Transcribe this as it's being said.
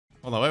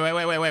Hold on,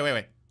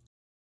 wait.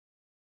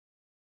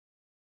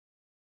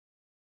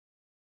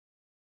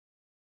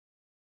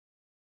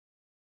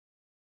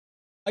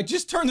 I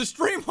just turned the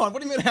stream on.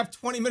 What do you mean I have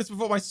 20 minutes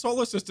before my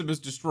solar system is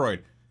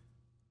destroyed?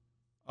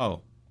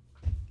 Oh.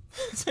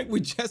 It's like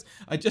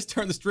I just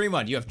turned the stream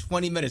on. You have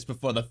 20 minutes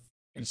before the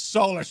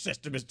solar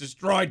system is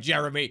destroyed,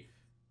 Jeremy.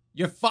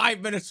 You're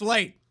 5 minutes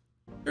late.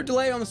 Is there a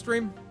delay on the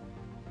stream?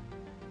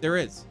 There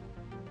is.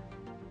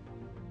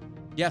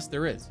 Yes,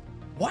 there is.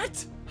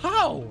 What?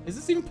 How? Is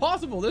this even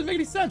possible? It doesn't make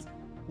any sense.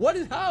 What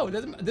is how?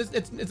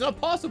 It's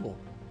not possible.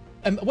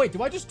 And wait,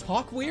 do I just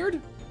talk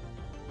weird?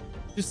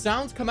 Do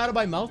sounds come out of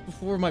my mouth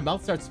before my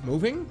mouth starts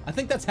moving? I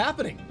think that's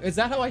happening. Is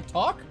that how I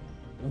talk?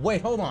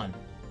 Wait, hold on.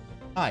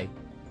 Hi.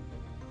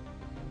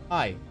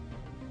 Hi.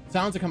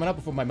 Sounds are coming up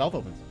before my mouth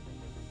opens.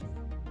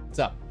 What's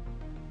up?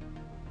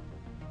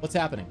 What's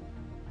happening?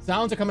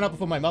 Sounds are coming up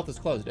before my mouth is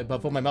closed,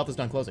 before my mouth is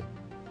done closing.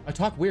 I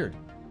talk weird.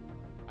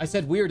 I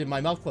said weird and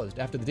my mouth closed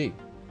after the D.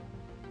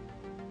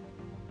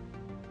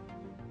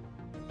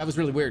 That was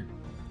really weird.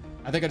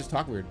 I think I just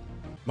talk weird.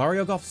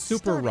 Mario Golf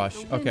Super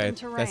Rush. Okay,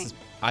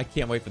 I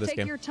can't wait for this game.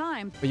 Take your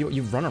time. But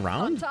you run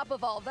around? On top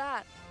of all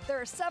that, there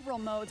are several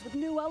modes with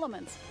new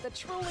elements that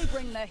truly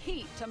bring the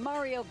heat to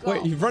Mario Golf.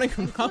 Wait, you're running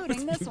around?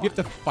 You have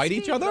to fight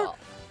each other?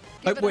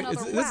 Like, wait,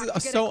 this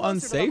is so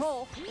unsafe?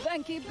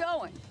 Then keep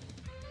going.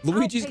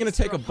 Luigi's gonna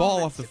take a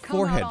ball off the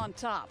forehead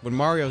when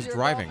Mario's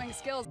driving.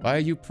 Why are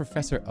you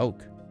Professor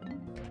Oak?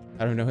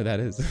 I don't know who that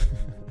is.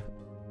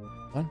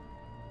 What?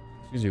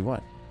 Excuse me,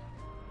 what?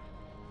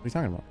 What are you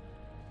talking about?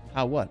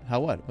 How what? How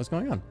what? What's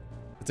going on?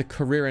 It's a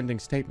career-ending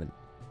statement.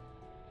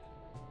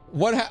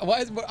 Why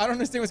I don't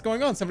understand what's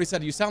going on. Somebody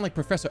said, you sound like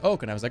Professor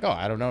Oak, and I was like, oh,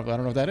 I don't know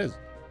what that is.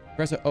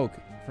 Professor Oak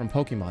from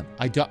Pokemon.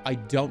 I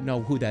don't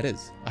know who that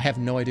is. I have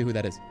no idea who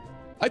that is.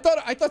 I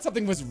thought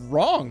something was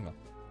wrong.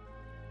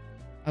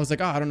 I was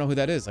like, oh, I don't know who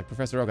that is. Like,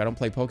 Professor Oak, I don't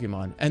play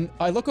Pokemon. And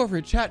I look over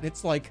at chat, and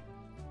it's like,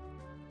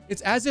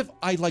 it's as if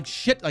I like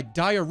shit, like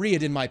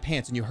diarrheaed in my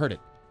pants, and you heard it.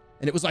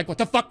 And it was like, what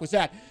the fuck was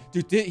that?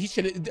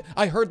 Dude,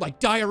 I heard like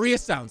diarrhea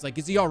sounds. Like,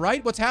 is he all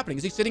right? What's happening?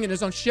 Is he sitting in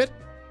his own shit?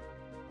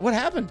 What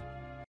happened?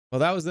 Well,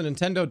 that was the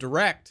Nintendo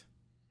Direct.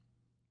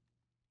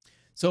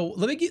 So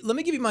let me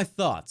give you my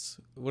thoughts.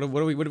 What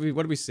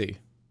do we see?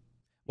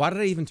 Why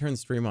did I even turn the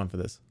stream on for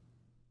this?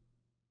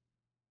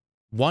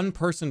 One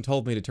person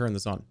told me to turn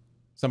this on.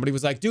 Somebody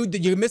was like,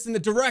 dude, you're missing the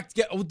Direct.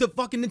 Get the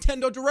fucking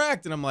Nintendo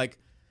Direct. And I'm like,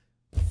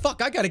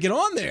 fuck, I gotta get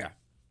on there.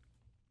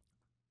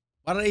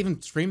 Why did I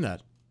even stream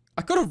that?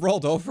 I could have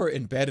rolled over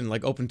in bed and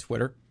like opened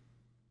Twitter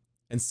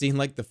and seen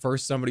like the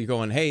first somebody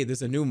going, hey,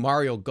 there's a new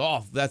Mario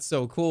Golf. That's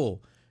so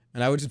cool.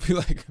 And I would just be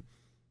like,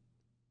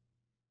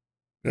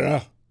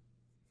 yeah,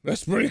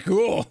 that's pretty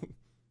cool.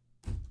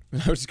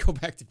 And I would just go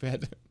back to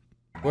bed.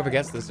 Whoever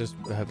gets this is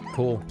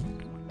cool.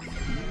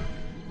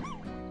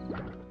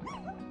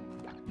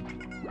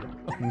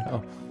 Oh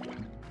no.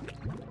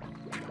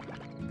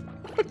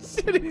 Oh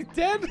shit, he's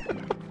dead?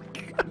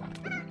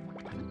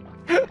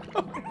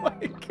 Oh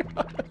my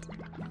god.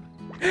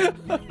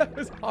 That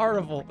was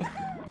horrible.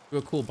 Do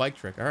a cool bike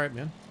trick. All right,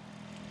 man.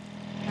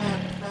 All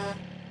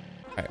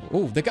right.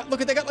 Oh, they got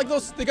like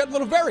those. They got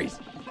little berries.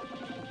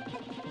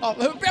 Oh,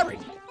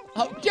 berries.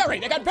 Oh, Jerry,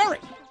 they got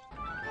berries.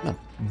 No,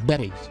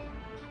 berries.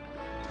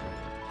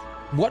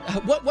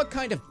 What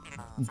kind of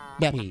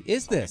berry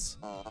is this?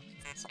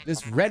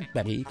 This red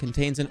berry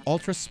contains an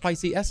ultra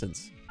spicy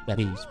essence.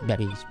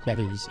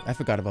 Berries. I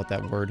forgot about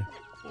that word.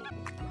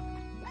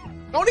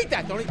 Don't eat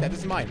that. Don't eat that. This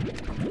is mine.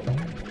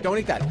 Don't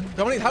eat that.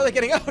 Don't eat. How are they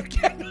getting out?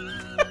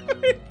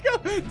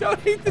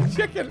 Don't eat the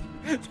chicken.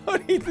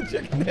 Don't eat the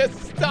chicken. They're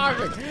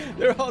starving.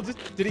 They're all just.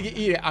 Did he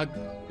eat it?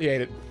 He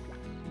ate it.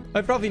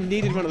 I probably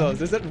needed one of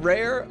those. Is it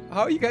rare?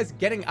 How are you guys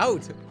getting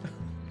out?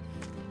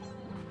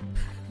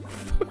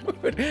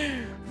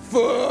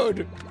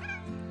 Food.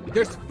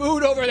 There's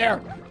food over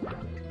there.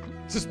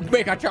 Just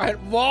make a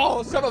giant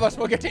wall. Some of us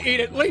will get to eat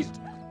at least.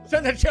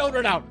 Send the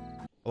children out.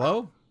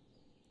 Hello?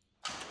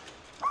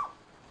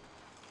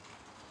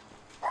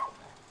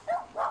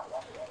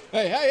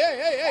 Hey.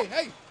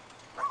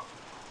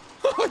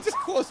 I just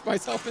closed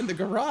myself in the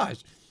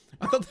garage.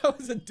 I thought that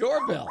was a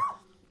doorbell.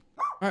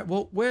 All right,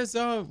 well, where's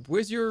your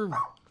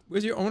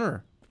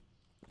owner?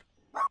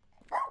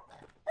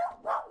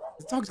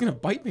 This dog's gonna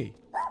bite me.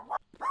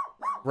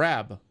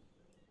 Grab.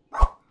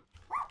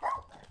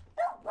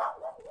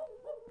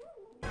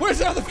 Where's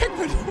the other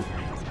penguin?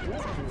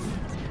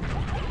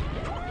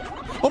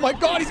 Oh my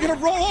god, he's gonna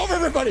roll over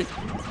everybody!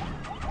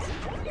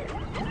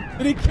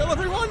 Did he kill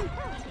everyone?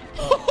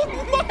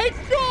 Oh my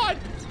god!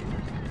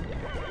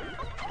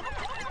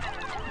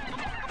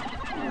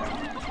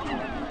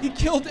 He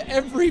killed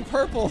every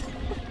purple.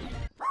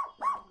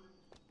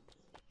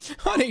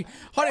 Honey,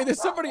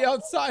 there's somebody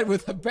outside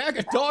with a bag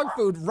of dog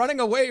food running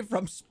away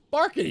from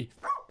Sparky.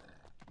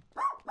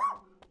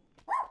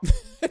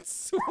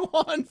 It's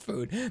swan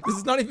food. This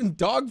is not even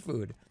dog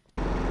food.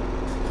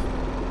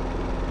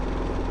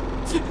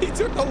 He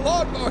took the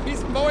lawnmower.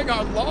 He's mowing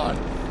our lawn.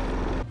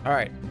 All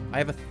right, I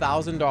have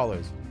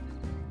 $1,000.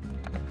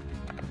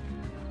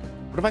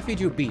 What if I feed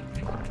you a beet?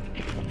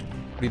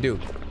 What do you do?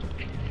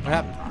 What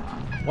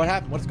happened? What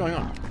happened? What's going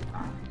on?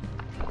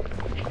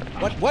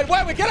 What?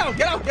 Wait, get out!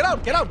 Get out! Get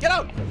out! Get out! Get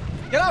out!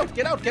 Get out!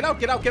 Get out! Get out!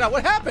 Get out! Get out!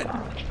 What happened?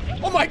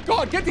 Oh my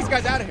God! Get these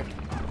guys out of here!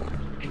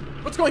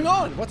 What's going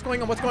on? What's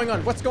going on? What's going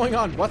on? What's going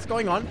on? What's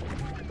going on?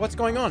 What's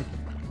going on?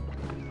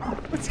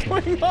 What's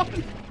going on?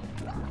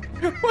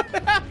 What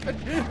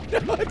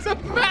happened? No, it's a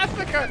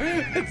massacre!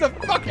 It's a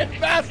fucking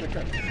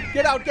massacre!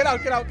 Get out! Get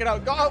out! Get out! Get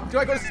out! Go out! Do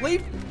I go to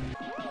sleep?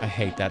 I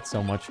hate that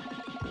so much.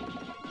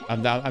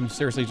 I'm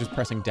seriously just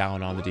pressing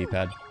down on the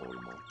D-pad.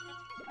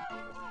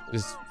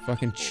 This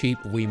fucking cheap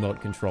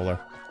Wiimote controller.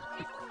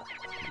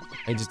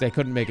 They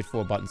couldn't make it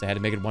 4 buttons. They had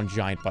to make it one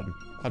giant button.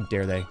 How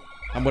dare they?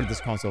 What did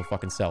this console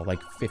fucking sell? Like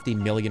 50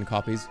 million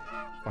copies?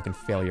 Fucking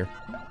failure.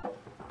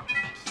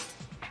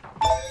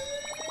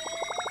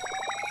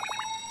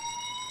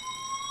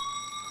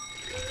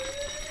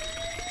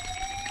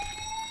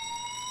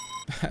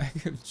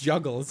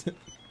 Juggles.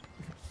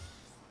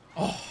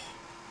 Oh.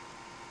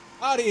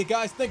 How do you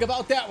guys think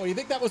about that one? You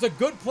think that was a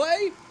good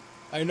play?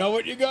 I know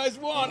what you guys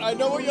want. I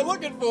know what you're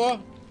looking for.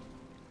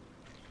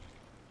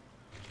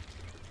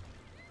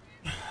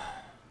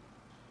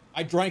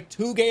 I drank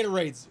 2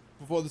 Gatorades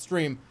before the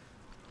stream.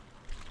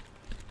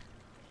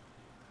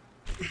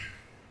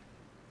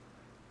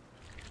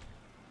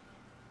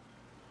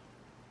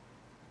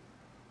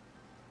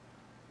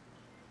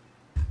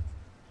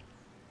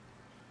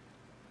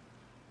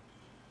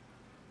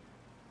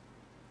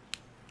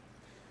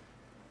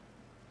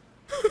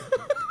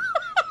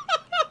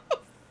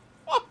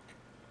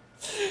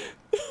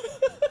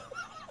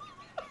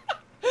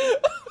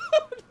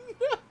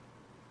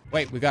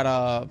 Wait, we got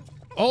a...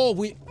 Oh,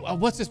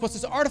 what's this? What's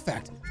this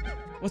artifact?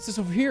 What's this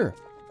over here?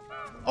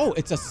 Oh,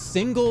 it's a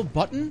single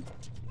button?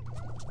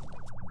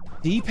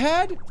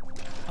 D-pad?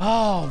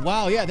 Oh,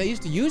 wow. Yeah, they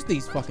used to use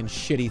these fucking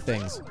shitty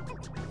things.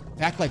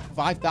 Back like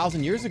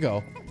 5,000 years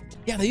ago.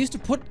 Yeah, they used to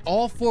put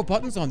all 4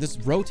 buttons on this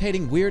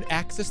rotating weird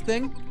axis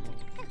thing.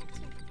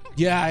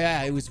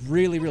 Yeah, it was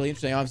really, really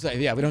interesting. I'm saying,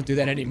 yeah, we don't do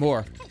that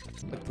anymore.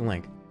 Click the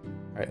link.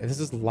 All right, this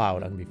is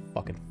loud. I'm gonna be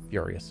fucking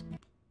furious.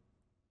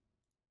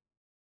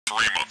 3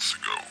 months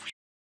ago.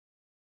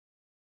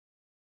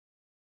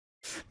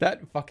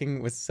 That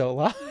fucking was so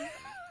loud. 3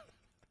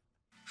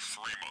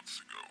 months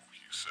ago,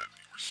 you said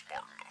you were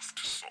smart enough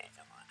to solve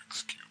a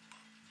Rubik's Cube.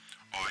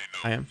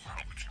 I know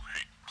how much you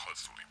hate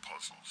puzzly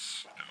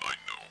puzzles, and I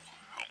know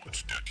how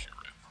much debt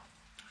you're in.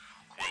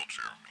 Well,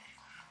 Jeremy,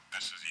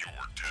 this is your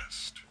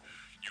test.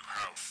 You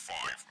have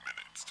 5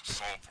 minutes to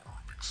solve a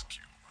Rubik's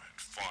Cube, and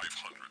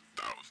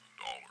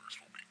 $500,000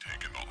 will be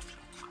taken off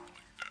your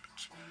crippling debt.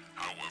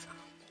 However,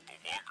 the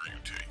longer you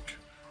take,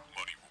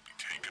 money will be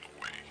taken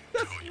away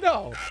until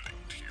you're adding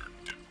to your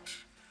debt.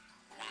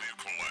 Will you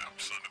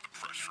collapse under the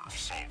pressure of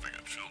solving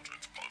a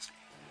children's puzzle?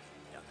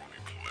 Or will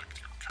you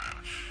collect your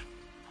cash?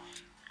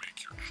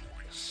 Make your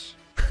choice.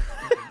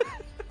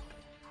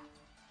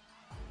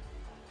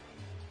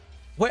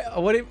 Wait,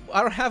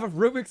 I don't have a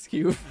Rubik's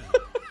Cube.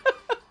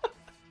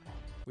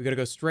 We gotta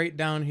go straight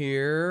down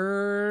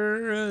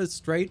here,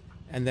 straight,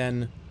 and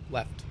then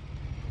left.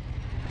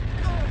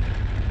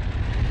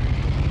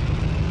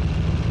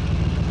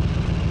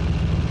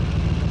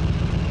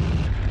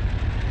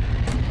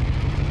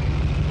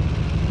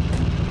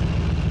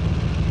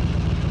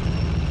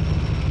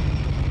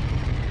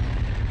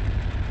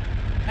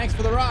 Thanks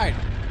for the ride.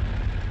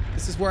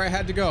 This is where I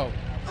had to go.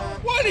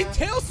 Why did he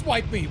tail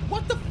swipe me?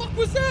 What the fuck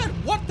was that?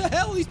 What the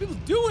hell are these people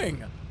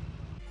doing?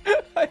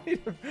 I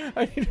need a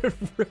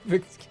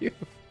Rubik's Cube.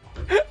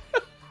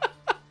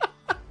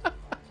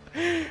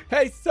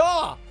 Hey,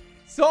 Saw,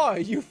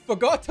 you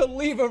forgot to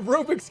leave a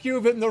Rubik's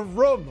Cube in the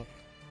room.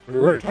 What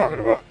are you talking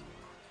about?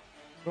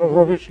 No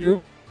Rubik's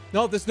Cube?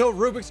 No, there's no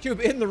Rubik's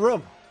Cube in the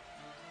room.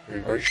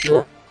 Are you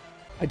sure?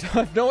 I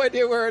have no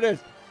idea where it is.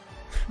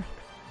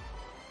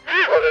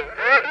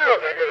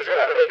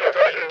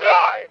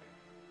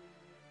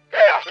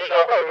 Gas is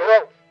up on the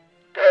road.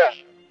 Gas.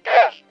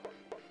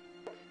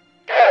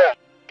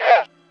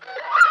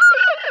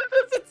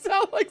 That doesn't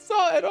sound like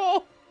Saw at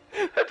all.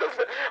 That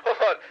doesn't. Hold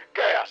on.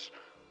 Gas.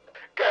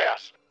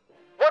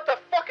 What the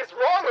fuck is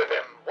wrong with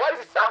him? Why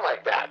does he sound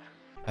like that?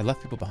 I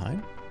left people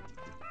behind?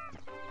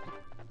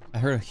 I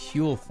heard a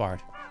Huel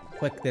fart.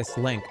 Click this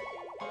link.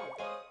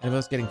 And I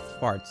was getting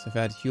farts. I've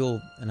had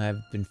Huel and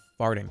I've been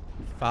farting.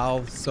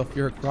 Foul,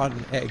 sulfuric,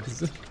 rotten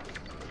eggs.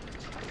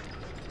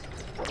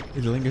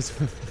 The link is...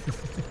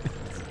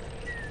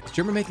 Is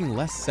Jerma making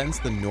less sense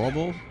than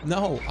normal?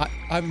 No,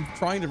 I'm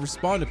trying to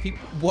respond to people.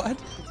 What?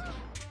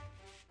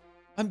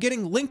 I'm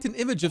getting linked an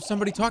image of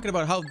somebody talking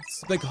about how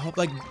like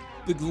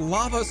the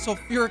lava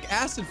sulfuric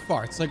acid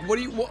farts. Like, what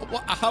do you?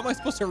 How am I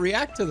supposed to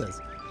react to this?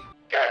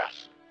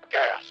 Gas.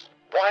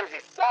 Why does he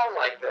sound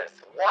like this?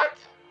 What?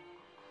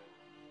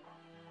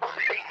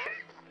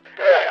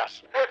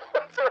 Gas.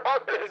 What's wrong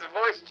with his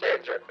voice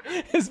changer?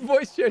 His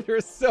voice changer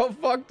is so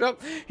fucked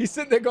up. He's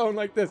sitting there going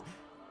like this.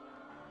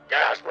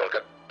 Gas,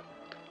 Wilkin.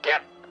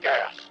 Get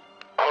gas.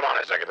 Hold on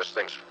a second. This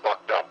thing's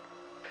fucked up.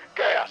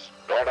 Gas.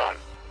 Hold on.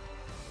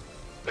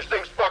 This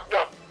thing's fucked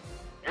up.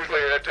 Usually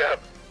at 10.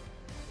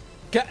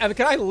 Can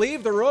I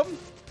leave the room?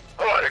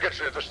 Oh, this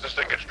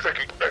thing gets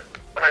tricky.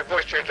 My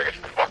voice changer gets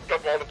fucked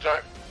up all the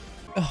time.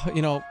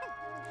 You know,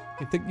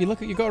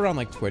 you go around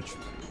like Twitch,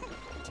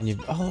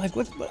 and like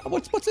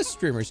what's this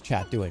streamer's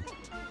chat doing?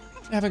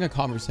 Having a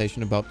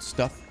conversation about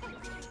stuff.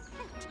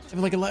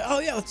 And like, oh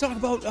yeah, let's talk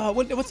about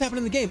what's happening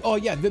in the game. Oh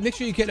yeah, make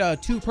sure you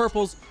get 2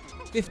 purples,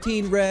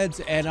 15 reds,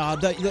 and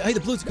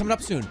the blues are coming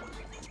up soon.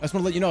 I just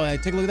want to let you know.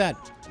 Take a look at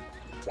that.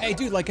 Hey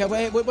dude, like,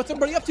 what's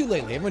everybody up to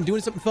lately? Everyone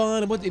doing something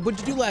fun? What'd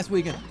you do last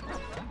weekend?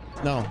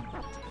 No,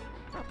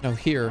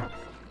 here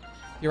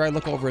I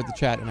look over at the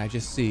chat and I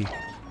just see,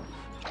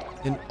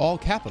 in all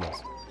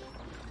capitals,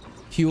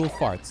 Huel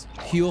farts.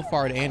 Huel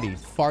fart Andy.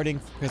 Farting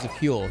because of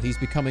Huel. He's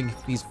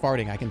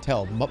farting, I can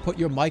tell. Put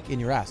your mic in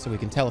your ass so we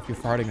can tell if you're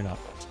farting or not.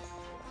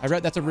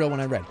 That's a real one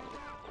I read.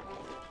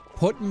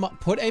 Put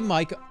a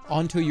mic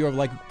onto your,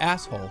 like,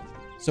 asshole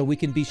so we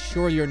can be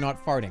sure you're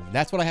not farting.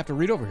 That's what I have to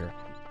read over here.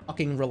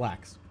 Fucking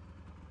relax.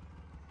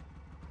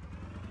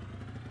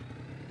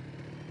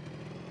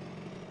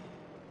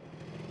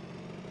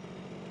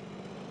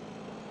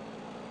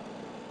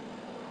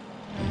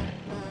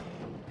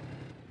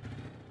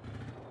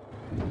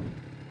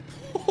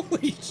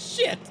 Holy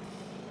shit!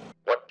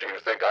 What do you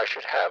think I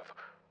should have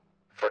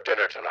for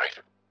dinner tonight?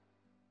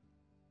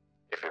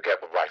 If you get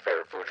my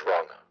favorite foods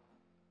wrong,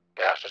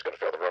 gas is gonna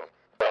fill the room.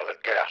 Well, then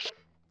gas.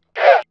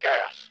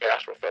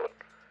 Gas will fill it.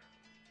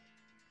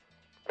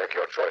 Make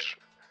your choice.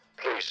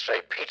 Please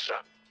say pizza.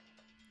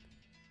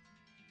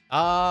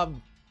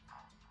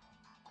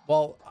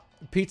 Well,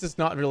 pizza's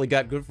not really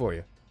that good for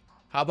you.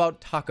 How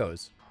about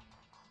tacos?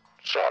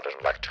 Saw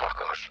doesn't like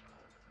tacos.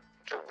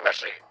 Too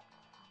messy.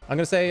 I'm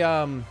gonna say,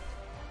 you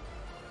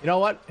know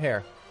what?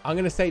 Here. I'm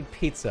gonna say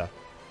pizza.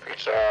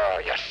 Pizza,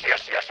 yes.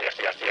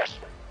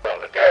 Well,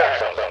 then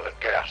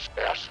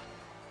gas.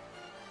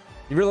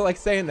 You really like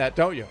saying that,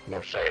 don't you?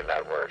 I'm saying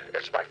that word.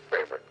 It's my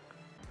favorite.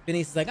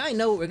 Denise is like, I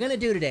know what we're gonna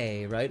do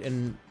today, right?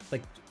 And,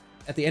 like,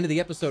 at the end of the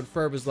episode,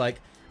 Ferb was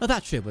like, oh,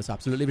 that shit was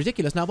absolutely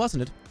ridiculous now,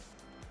 wasn't it?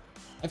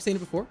 I've seen it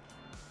before.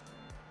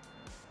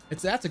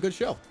 That's a good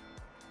show.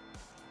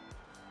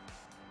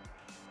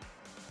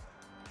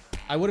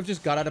 I would have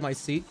just got out of my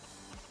seat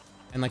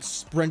and, like,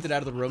 sprinted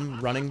out of the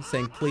room running,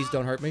 saying, please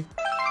don't hurt me.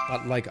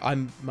 But, like,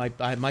 my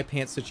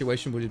pants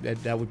situation would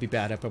be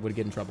bad. I probably would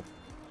get in trouble.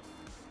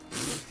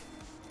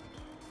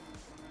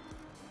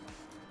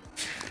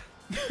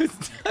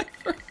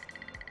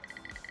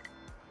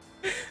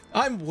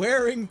 I'm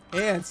wearing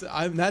pants.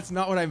 That's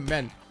not what I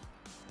meant.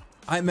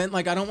 I meant,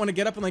 like, I don't want to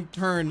get up and, like,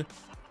 turn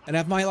and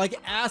have my, like,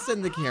 ass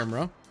in the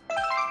camera,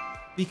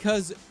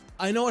 because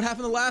I know what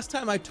happened the last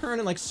time I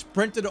turned and, like,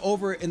 sprinted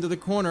over into the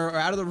corner or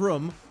out of the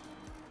room.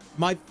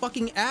 My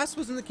fucking ass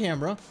was in the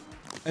camera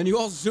and you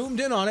all zoomed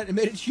in on it and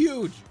made it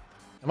huge.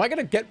 Am I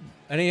gonna get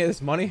any of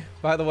this money,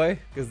 by the way?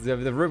 Because the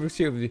Rubik's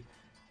Cube...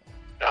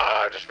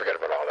 Nah, just forget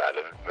about all that.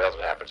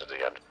 Nothing happens at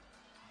the end.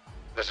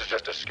 This is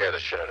just to scare the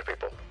shit out of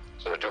people,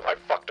 so to do my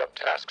fucked up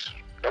tasks.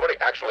 Nobody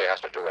actually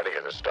has to do any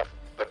of this stuff.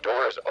 The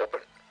door is open.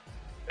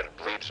 It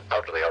leads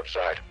out to the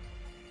outside.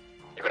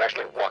 You can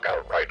actually walk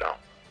out right now.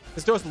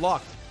 This door's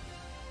locked.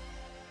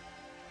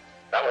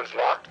 That one's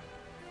locked?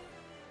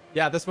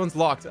 Yeah, this one's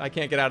locked. I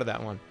can't get out of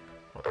that one.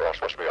 Well, they're all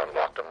supposed to be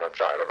unlocked. I'm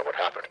sorry, I don't know what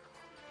happened.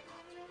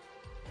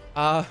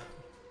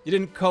 You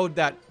didn't code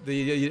that.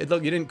 You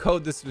didn't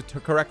code this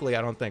correctly,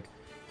 I don't think.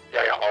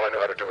 Yeah, all I knew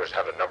how to do was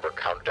have the number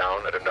count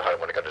down. I didn't know how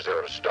when it got to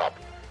 0 to stop.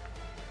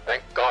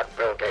 Thank God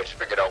Bill Gates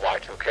figured out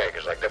Y2K,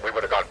 because like then we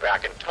would have gone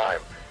back in time,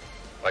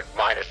 like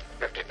minus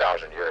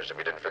 50,000 years if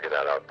we didn't figure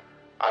that out.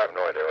 I have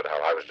no idea what the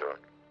hell I was doing.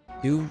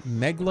 Do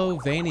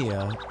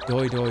Meglovania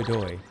doi,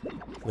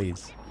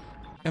 please.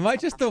 Am I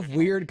just the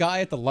weird guy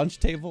at the lunch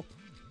table?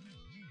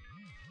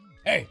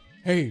 Hey,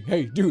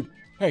 dude.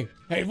 Hey,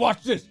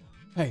 watch this.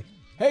 Hey,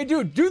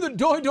 dude, do the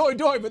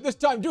doi, but this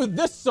time do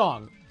this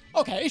song.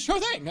 Okay, sure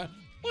thing.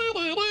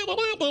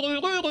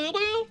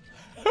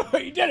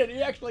 He did it.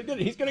 He actually did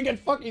it. He's gonna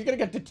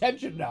get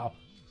detention now.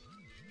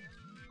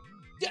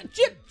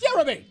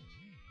 Jeremy!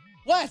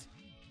 What?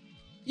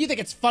 You think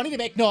it's funny to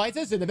make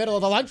noises in the middle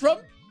of the lunchroom?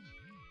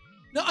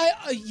 No,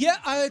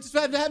 I just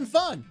having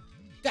fun.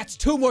 That's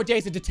 2 more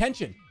days of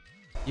detention.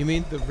 You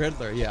mean the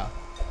Riddler? Yeah.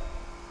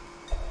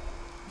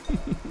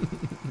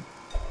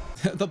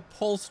 The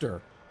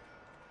pollster.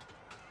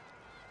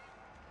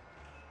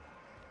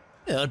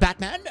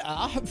 Batman,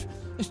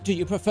 do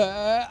you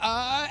prefer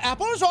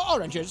apples or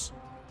oranges?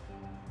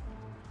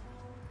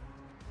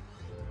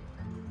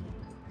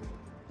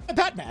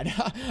 Batman,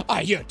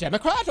 are you a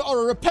Democrat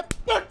or a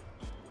Republican?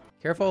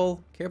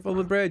 Careful on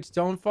the bridge.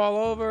 Don't fall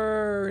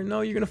over.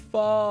 No, you're gonna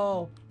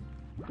fall.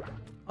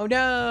 Oh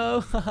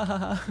no.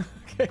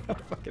 Okay, I'm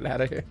fucking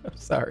out of here. I'm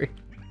sorry.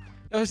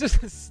 That was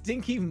just a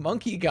stinky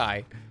monkey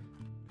guy.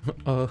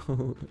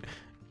 Oh,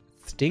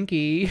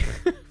 stinky.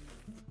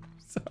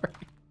 Sorry.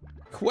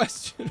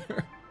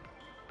 Questioner.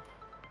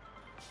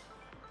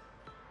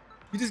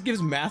 He just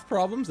gives math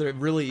problems that are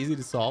really easy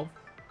to solve.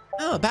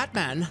 Oh,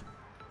 Batman.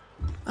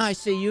 I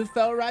see you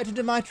fell right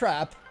into my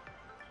trap.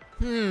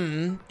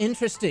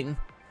 Interesting.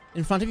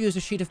 In front of you is a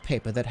sheet of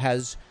paper that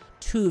has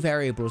 2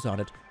 variables on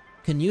it.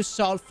 Can you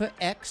solve for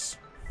X?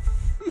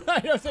 I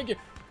don't think you...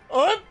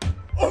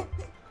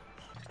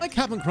 My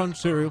Captain Crunch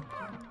cereal.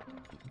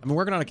 I've been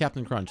working on a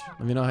Captain Crunch.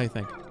 Let me know how you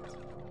think.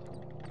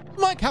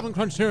 My Captain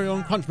Crunch cereal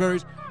and Crunch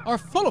berries are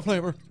full of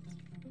flavor.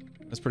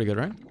 That's pretty good,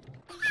 right?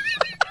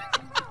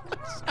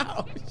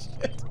 Oh,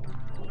 shit.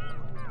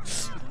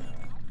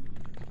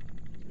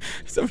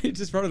 Somebody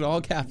just wrote it in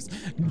all caps.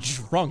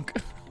 Drunk.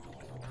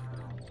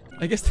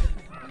 I guess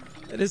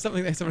that is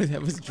something that somebody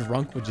that was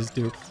drunk would just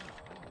do.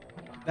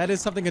 That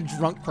is something a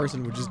drunk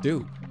person would just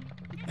do.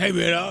 Hey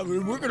man,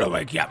 we're gonna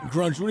make Captain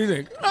Crunch. What do you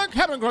think?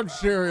 Captain Crunch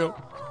cereal.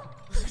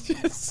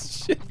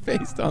 Just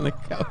shit-faced on the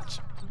couch.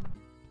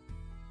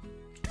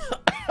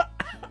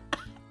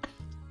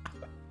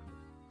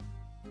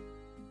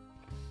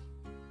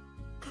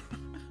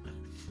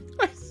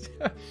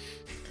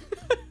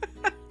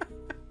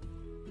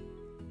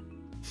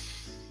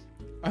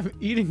 I'm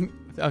eating.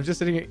 I'm just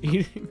sitting here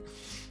eating.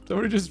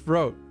 Somebody just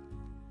wrote,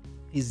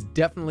 he's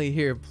definitely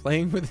here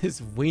playing with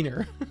his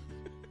wiener.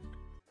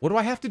 What do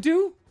I have to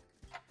do?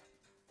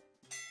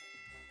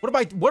 What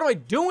am I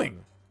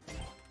doing?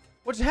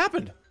 What just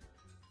happened?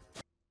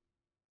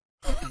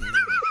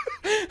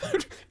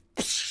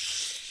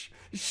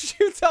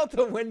 Shoots out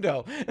the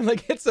window and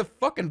like hits a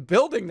fucking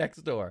building next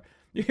door.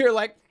 You hear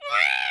like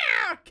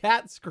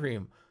cat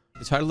scream.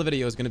 The title of the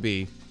video is going to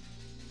be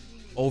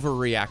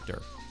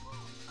Overreactor.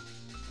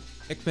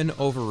 Pikmin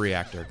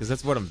Overreactor, because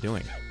that's what I'm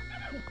doing.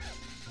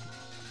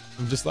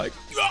 I'm just like,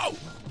 whoa,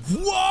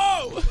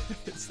 whoa!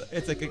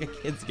 It's like a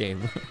kid's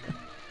game.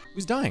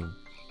 Who's dying?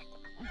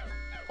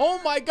 Oh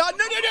my god!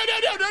 No! No! No! No!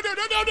 No! No!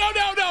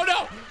 No! No! No!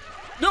 No!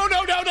 No! No!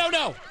 No! No! No!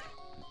 No!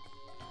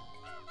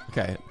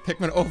 Okay,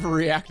 Pikmin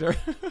Overreactor.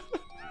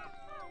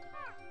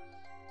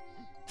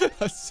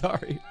 I'm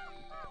sorry.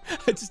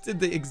 I just did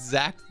the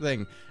exact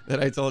thing that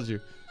I told you.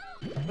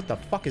 What the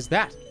fuck is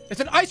that? It's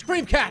an ice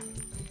cream cat!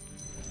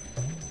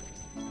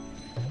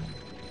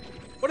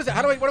 What is it?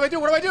 What do I do?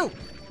 What do I do?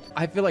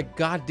 I feel like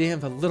goddamn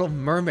the Little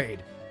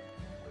Mermaid.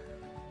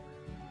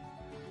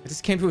 I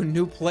just came to a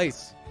new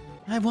place.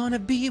 I wanna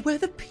be where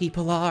the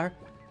people are.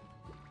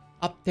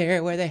 Up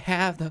there where they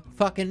have the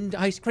fucking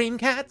ice cream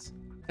cats.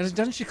 And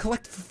doesn't she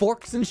collect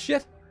forks and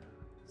shit?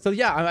 So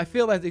yeah, I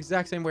feel that the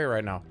exact same way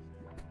right now.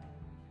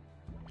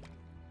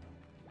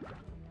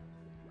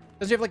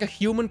 Does she have like a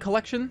human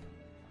collection?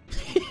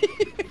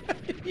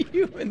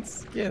 Human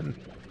skin.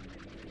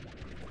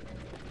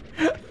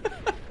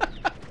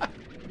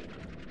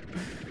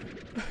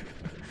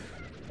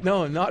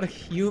 No, not a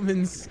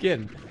human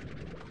skin.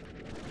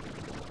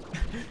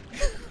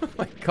 Oh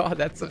my god,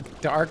 that's a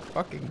dark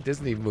fucking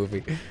Disney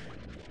movie.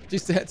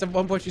 Just at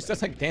one point she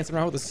starts like dancing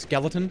around with a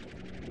skeleton.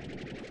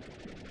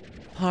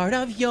 Part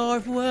of your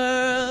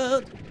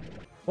world.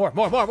 More.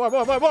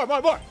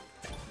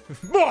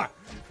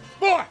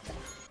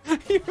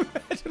 You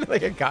imagine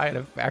like a guy in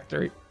a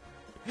factory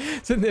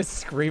sitting there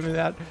screaming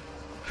that.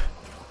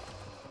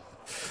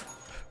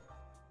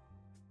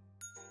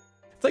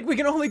 It's like we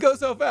can only go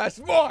so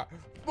fast. More.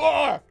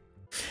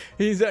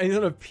 He's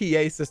on a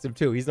PA system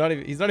too. He's not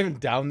even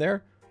down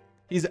there.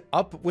 He's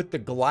up with the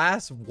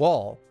glass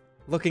wall,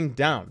 looking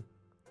down.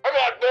 I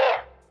want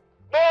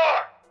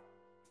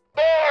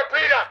more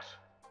peanuts,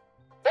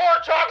 more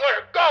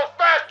chocolate. Go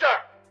faster,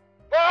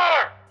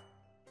 more.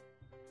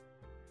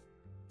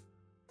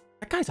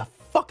 That guy's a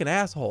fucking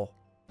asshole.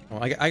 Oh,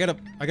 I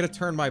gotta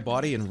turn my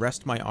body and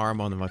rest my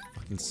arm on my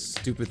fucking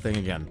stupid thing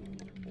again.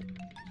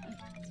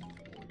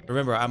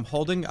 Remember, I'm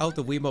holding out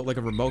the Wiimote like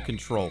a remote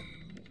control.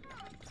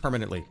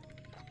 Permanently.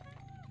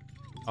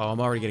 Oh, I'm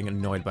already getting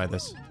annoyed by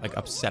this. Like,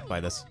 upset by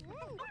this.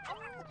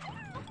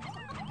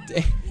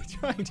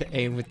 Trying to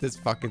aim with this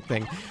fucking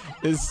thing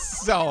is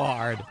so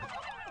hard.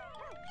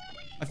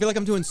 I feel like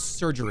I'm doing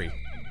surgery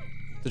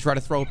to try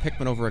to throw a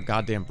Pikmin over a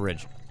goddamn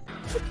bridge.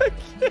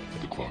 The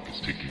clock is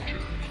ticking,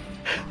 Jeremy.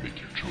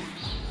 Make your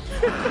choice.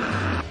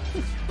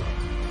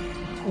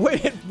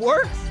 Wait, it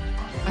works?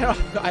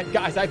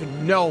 Guys, I have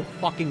no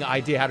fucking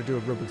idea how to do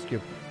a Rubik's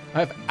Cube. I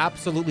have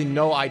absolutely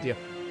no idea.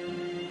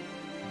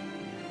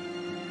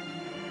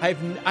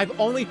 I've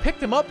only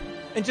picked him up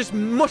and just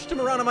mushed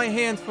him around in my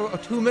hands for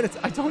 2 minutes.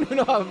 I don't even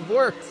know how it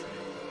works.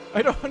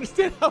 I don't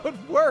understand how it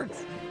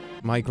works.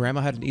 My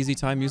grandma had an easy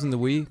time using the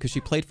Wii because she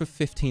played for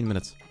 15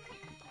 minutes.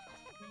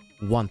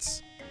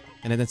 Once.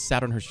 And then it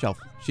sat on her shelf.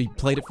 She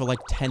played it for like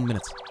 10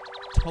 minutes.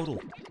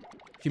 Total.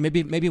 She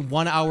maybe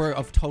 1 hour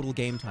of total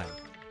game time.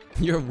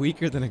 You're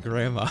weaker than a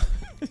grandma.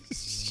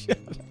 Shut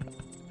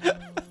up.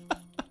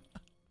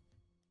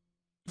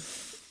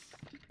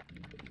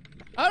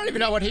 I don't even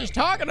know what he's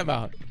talking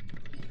about.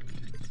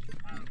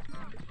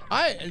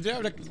 I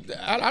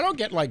don't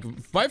get, like,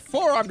 my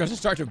forearm doesn't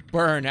start to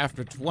burn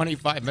after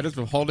 25 minutes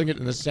of holding it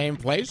in the same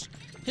place.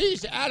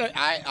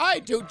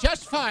 I do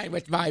just fine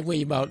with my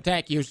Wiimote,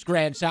 thank you,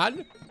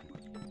 grandson.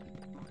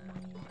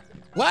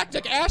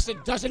 Lactic acid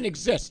doesn't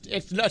exist.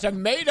 It's a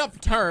made-up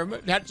term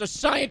that a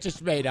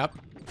scientist made up.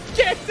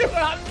 Can't do it.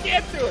 I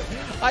can't do it.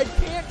 I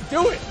can't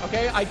do it.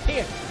 Okay, I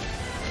can't.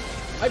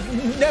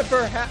 I've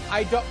never had,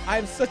 I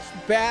have such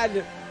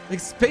bad, like,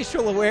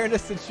 spatial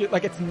awareness and shit.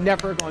 Like, it's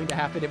never going to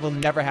happen. It will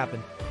never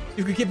happen.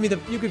 You could give me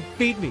you could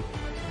feed me.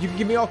 You could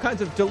give me all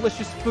kinds of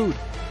delicious food.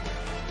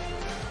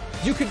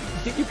 You could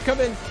come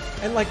in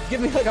and, like,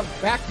 give me, like, a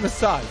back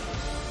massage.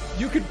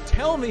 You could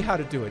tell me how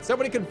to do it.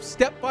 Somebody could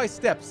step by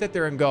step sit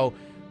there and go,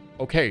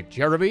 okay,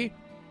 Jeremy,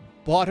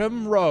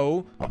 bottom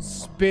row,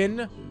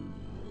 spin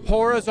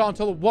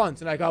horizontal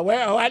once. And I go,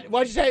 wait,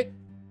 what'd you say?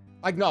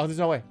 Like, no, there's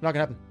no way. Not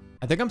gonna happen.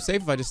 I think I'm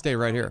safe if I just stay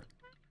right here.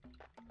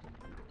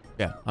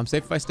 Yeah, I'm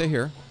safe if I stay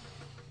here.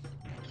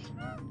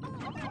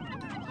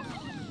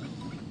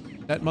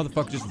 That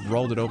motherfucker just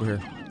rolled it over here.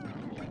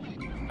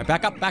 Right,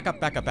 back up, back up,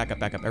 back up, back up,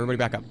 back up. Everybody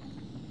back up.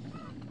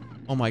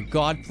 Oh my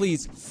God,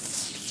 please.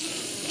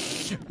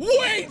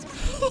 Wait!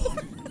 No!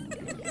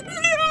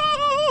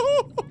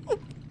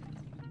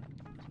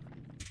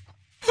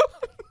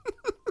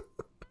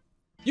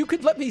 You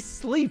could let me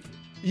sleep.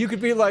 You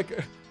could be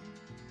like...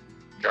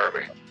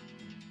 Jeremy,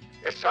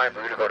 it's time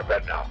for you to go to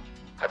bed now.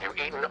 Have you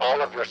eaten all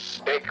of your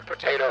steak,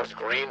 potatoes,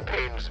 green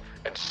beans,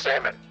 and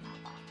salmon?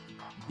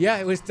 Yeah,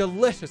 it was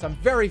delicious. I'm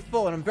very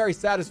full and I'm very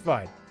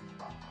satisfied.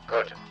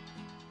 Good.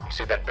 You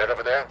see that bed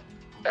over there?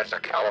 That's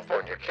a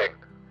California king,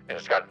 and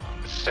it's got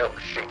silk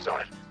sheets on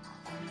it.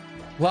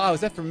 Wow,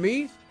 is that for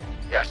me?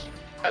 Yes,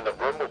 and the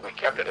room will be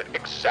kept at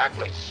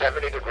exactly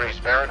 70 degrees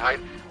Fahrenheit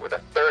with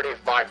a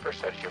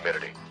 35%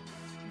 humidity.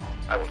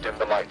 I will dim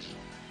the lights,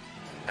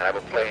 and I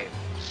will play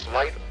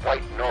slight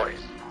white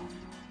noise.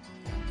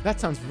 That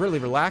sounds really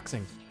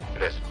relaxing.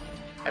 It is.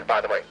 And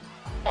by the way,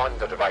 on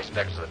the device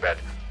next to the bed,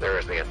 there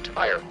is the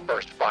entire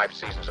first 5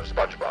 seasons of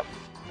SpongeBob.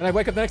 And I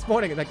wake up the next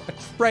morning and, like, a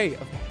tray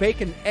of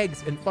bacon,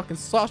 eggs, and fucking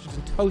sausage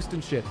and toast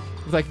and shit.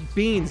 With, like,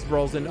 beans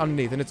rolls in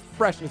underneath, and it's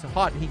fresh and it's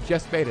hot, and he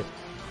just made it.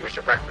 Here's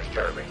your breakfast,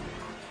 Jeremy.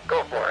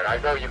 Go for it. I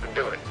know you can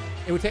do it.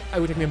 It would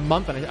take me a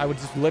month, and I would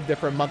just live there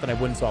for a month, and I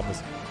wouldn't solve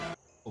this.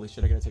 Holy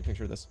shit, I gotta take a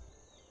picture of this.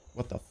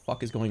 What the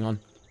fuck is going on?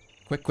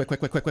 Quick, quick, quick,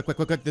 quick, quick, quick, quick,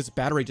 quick, quick. This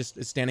battery just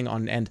is standing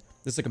on end.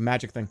 This is like a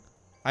magic thing.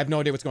 I have no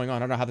idea what's going on. I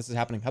don't know how this is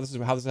happening. How this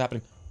is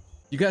happening.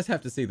 You guys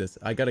have to see this.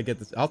 I gotta get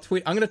this.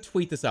 I'm gonna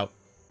tweet this out.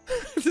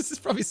 This is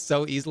probably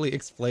so easily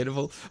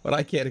explainable, but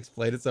I can't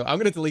explain it, so I'm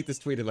gonna delete this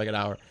tweet in like an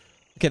hour.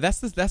 Okay, that's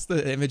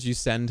the image you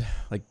send,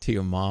 like, to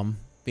your mom,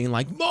 being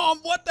like, Mom,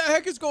 what the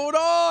heck is going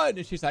on?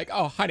 And she's like,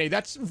 oh, honey,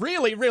 that's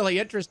really, really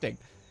interesting.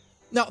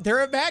 No, there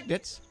are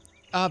magnets.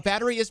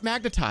 Battery is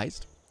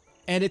magnetized,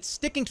 and it's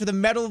sticking to the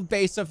metal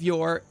base of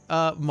your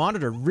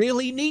monitor.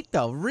 Really neat,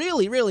 though.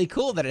 Really, really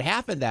cool that it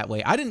happened that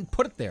way. I didn't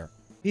put it there.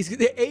 He's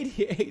the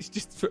ADH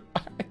just...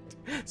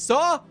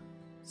 Saw,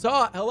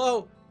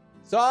 hello,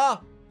 Saw.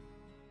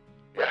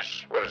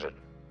 Yes, what is it?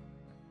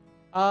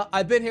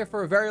 I've been here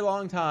for a very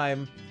long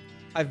time.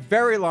 A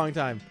very long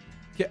time.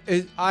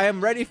 I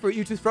am ready for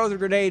you to throw the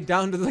grenade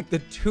down to, like, the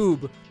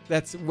tube.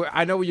 That's where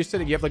I know where you're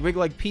sitting. You have, like, big,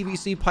 like,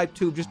 PVC pipe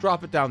tube. Just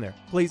drop it down there,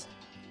 please.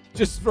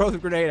 Just throw the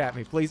grenade at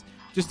me, please.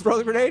 Just throw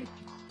the grenade.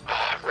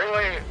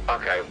 Really?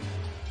 Okay.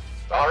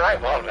 All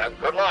right, well, then,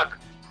 good luck.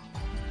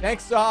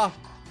 Thanks, Saw.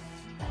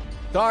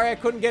 Sorry I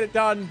couldn't get it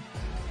done.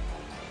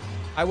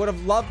 I would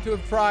have loved to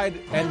have tried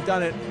and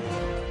done it.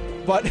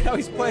 But now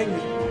he's playing...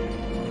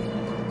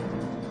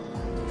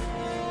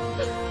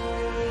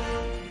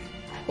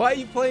 Why are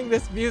you playing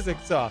this music,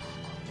 Saw? I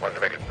wanted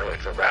to make it really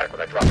dramatic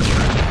when I drop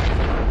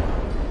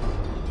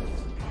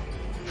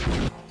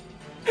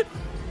it.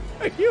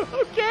 Are you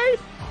okay?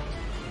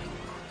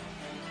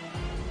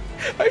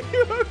 Are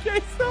you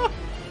okay, Saw?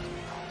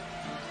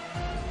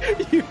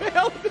 You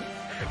held it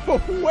for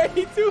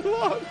way too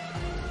long.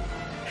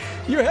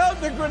 You held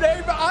the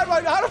grenade, but how do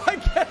I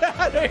get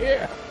out of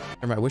here?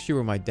 I wish you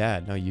were my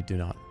dad. No, you do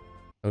not.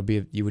 It would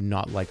be, you would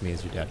not like me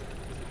as your dad.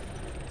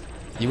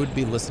 You would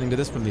be listening to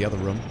this from the other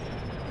room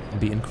and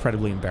be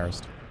incredibly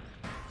embarrassed.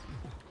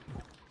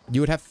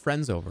 You would have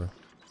friends over,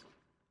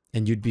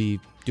 and you'd be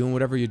doing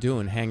whatever you're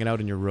doing, hanging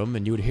out in your room,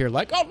 and you would hear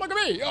like, oh, look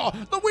at me. Oh,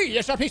 the Wii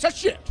is a piece of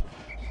shit.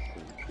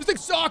 This thing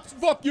sucks.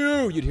 Fuck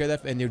you. You'd hear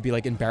that, and it would be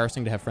like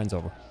embarrassing to have friends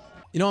over.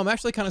 You know, I'm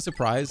actually kind of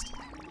surprised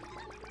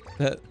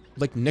that,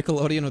 like,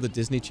 Nickelodeon or the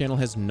Disney Channel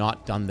has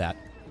not done that.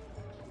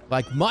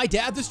 Like, my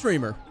dad, the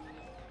streamer.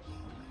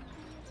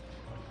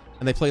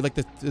 And they play, like,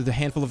 the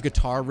handful of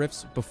guitar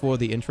riffs before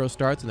the intro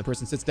starts, and the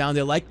person sits down,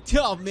 they're like,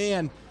 oh,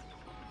 man.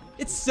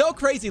 It's so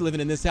crazy living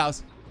in this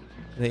house.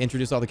 And they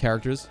introduce all the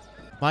characters.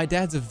 My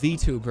dad's a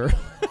VTuber.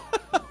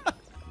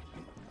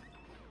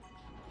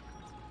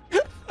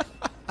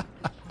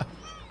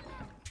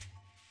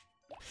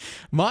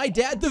 My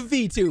dad, the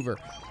VTuber.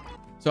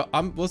 So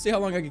we'll see how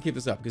long I can keep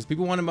this up, because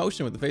people want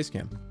emotion with the face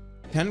cam.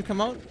 10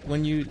 come out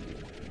when you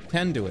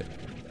 10 do it.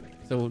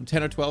 So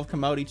 10 or 12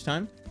 come out each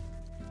time.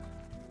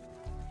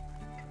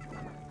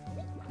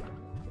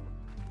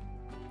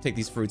 Take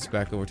these fruits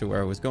back over to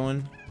where I was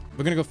going.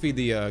 We're gonna go feed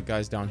the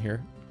guys down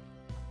here.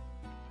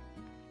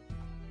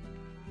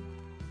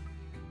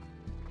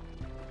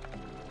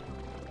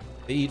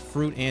 They eat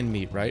fruit and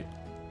meat, right?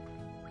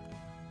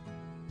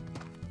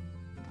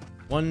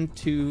 1,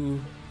 2,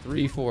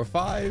 3, 4,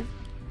 5.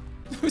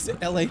 Who's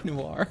LA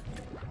Noir?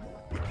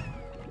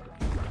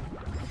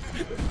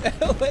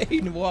 LA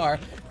Noir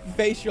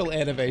facial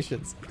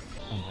animations.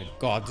 Oh my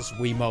god, this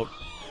Wiimote.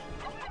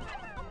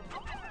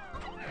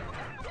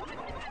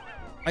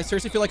 I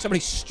seriously feel like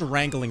somebody's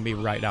strangling me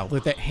right now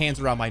with their hands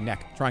around my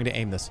neck, trying to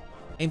aim this.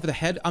 Aim for the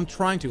head? I'm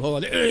trying to.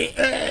 Hold on.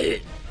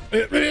 Nintendo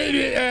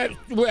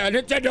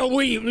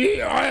Wii.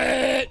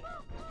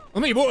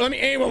 Let me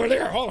aim over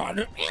there. Hold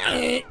on.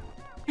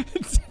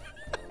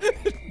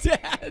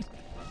 Dad.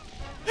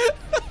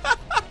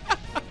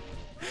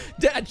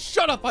 Dad,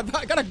 shut up. I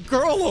got a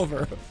girl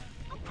over.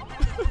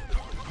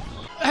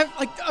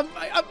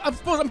 I'm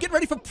supposed I'm getting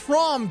ready for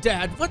prom,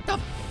 Dad. What the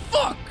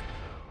fuck?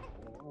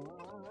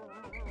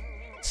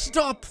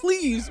 Stop,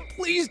 please.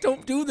 Please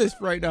don't do this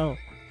right now.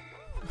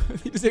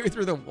 He just hit me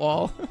through the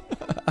wall.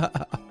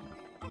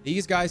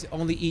 These guys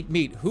only eat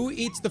meat. Who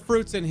eats the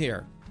fruits in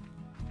here?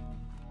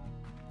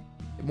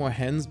 Get more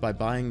hens by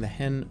buying the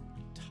hen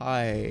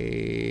TIE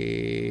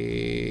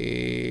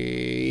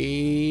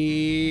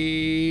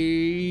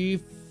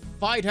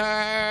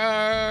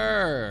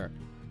Fighter.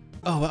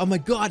 Oh my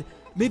god.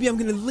 Maybe I'm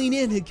gonna lean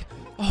in and,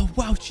 oh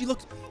wow, she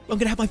looks, I'm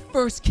gonna have my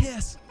first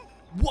kiss.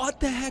 What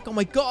the heck? Oh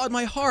my god,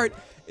 my heart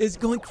is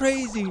going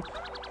crazy.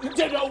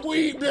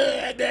 Wii.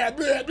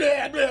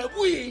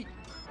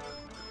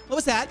 What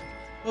was that?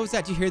 What was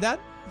that? Did you hear that?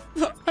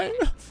 No,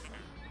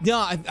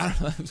 I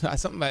don't know.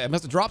 Something, I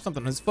must have dropped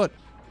something on his foot.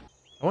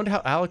 I wonder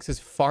how Alex is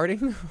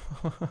farting.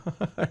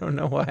 I don't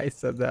know why I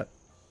said that.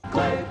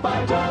 Clay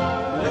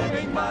fighter,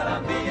 living but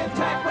on the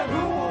attack, but who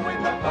will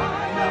win the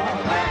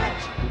final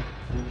match?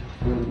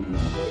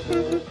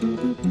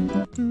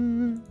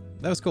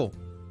 That was cool.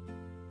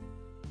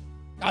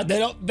 God, they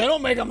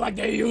don't make them like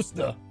they used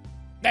to.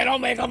 They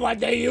don't make them like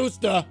they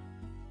used to.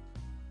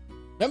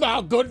 Remember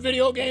how good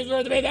video games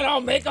were to me? They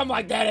don't make them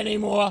like that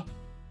anymore.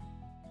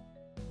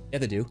 Yeah,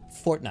 they do.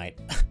 Fortnite.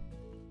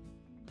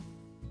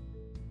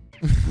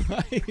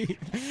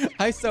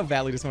 I so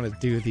badly just want to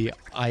do the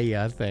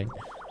thing.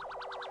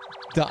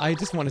 I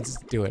just want to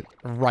just do it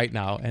right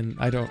now, and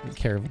I don't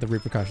care what the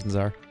repercussions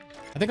are.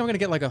 I think I'm going to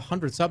get like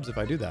 100 subs if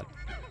I do that.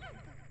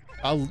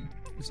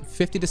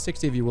 50 to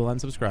 60 of you will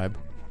unsubscribe,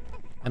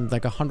 and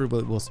like 100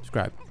 will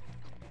subscribe.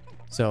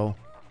 So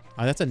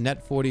that's a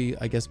net 40,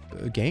 I guess,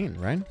 gain,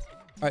 right? All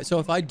right. So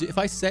if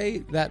I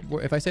say that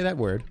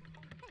word,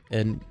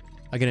 and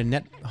I get a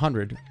net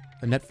 100,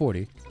 a net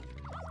 40,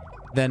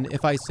 then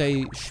if I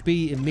say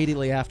 "shpee"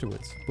 immediately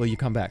afterwards, will you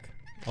come back?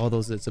 All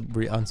those that's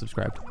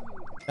unsubscribed.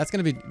 That's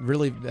gonna be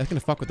that's gonna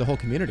fuck with the whole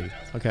community,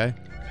 okay?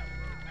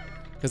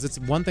 Because it's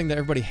one thing that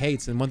everybody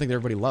hates and one thing that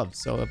everybody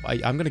loves. So if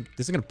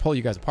this is gonna pull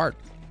you guys apart.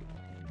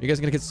 You guys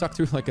are gonna get sucked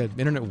through like an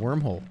internet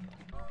wormhole.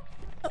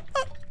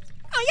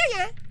 Oh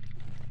yeah.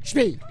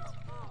 Shpee.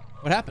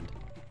 What happened?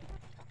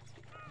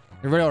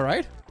 Everybody all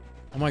right?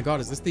 Oh my god,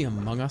 is this the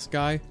Among Us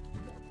guy?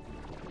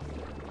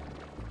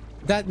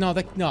 No,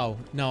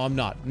 I'm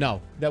not.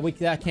 No, that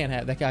guy can't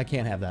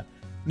have that.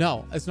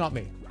 No, it's not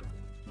me.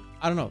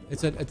 I don't know.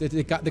 It's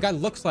the guy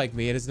looks like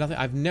me. It is nothing.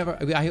 I've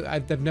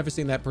never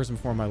seen that person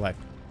before in my life.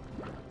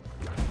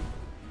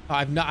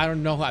 I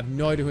don't know. I have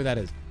no idea who that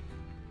is.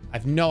 I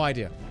have no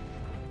idea.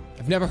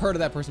 I've never heard of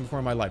that person before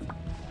in my life.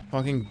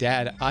 Fucking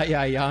dad,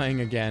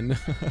 ying again.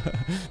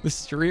 The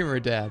streamer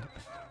dad.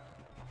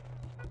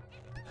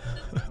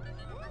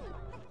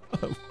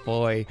 Oh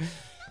boy.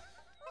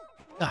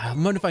 I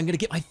wonder if I'm gonna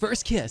get my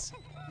first kiss.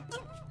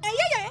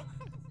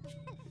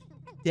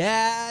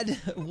 Dad,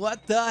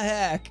 what the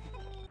heck?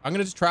 I'm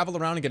gonna just travel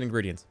around and get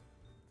ingredients.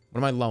 What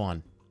am I low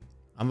on?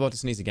 I'm about to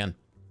sneeze again.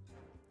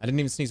 I didn't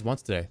even sneeze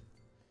once today.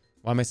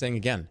 Why am I saying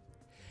again?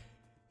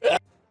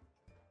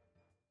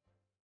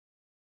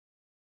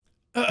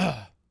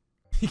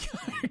 He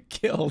got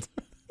killed.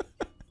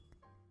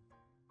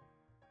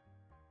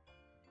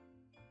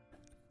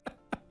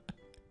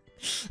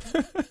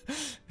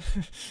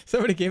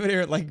 Somebody came in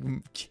here and like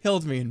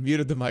killed me and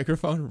muted the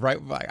microphone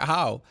right by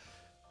how?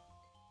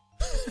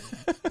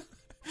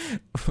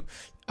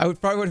 I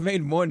probably would have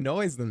made more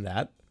noise than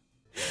that.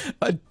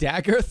 A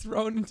dagger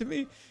thrown into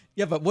me?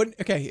 Yeah, but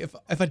okay,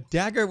 if a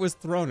dagger was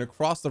thrown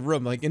across the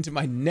room, like into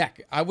my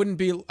neck, I wouldn't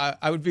be,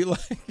 I would be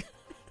like,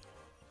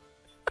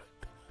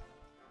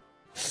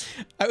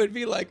 I would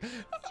be like,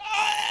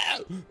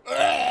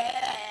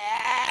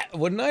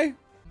 wouldn't I?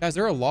 Guys,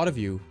 there are a lot of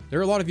you. There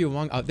are a lot of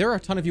you there are a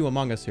ton of you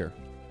among us here.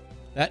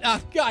 God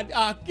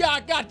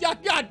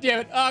damn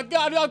it.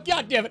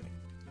 God damn it.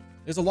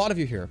 There's a lot of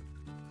you here.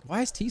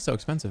 Why is tea so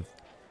expensive?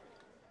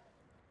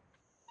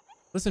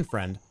 Listen,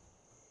 friend.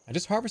 I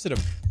just harvested a...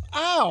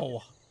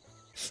 Ow!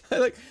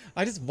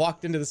 I just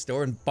walked into the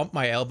store and bumped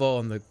my elbow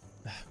on the...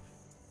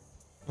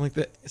 like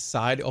the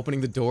side,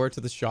 opening the door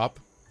to the shop.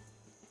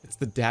 It's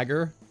the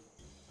dagger.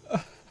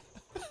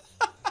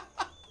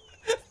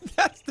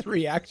 That's the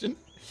reaction.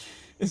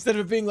 Instead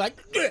of it being like...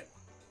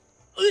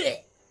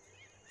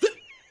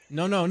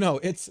 No.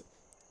 It's...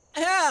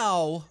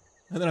 Ow!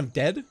 And then I'm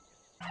dead?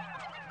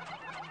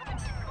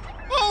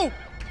 Oh!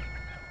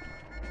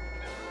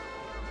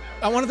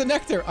 I wanted the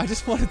nectar. I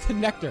just wanted the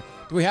nectar.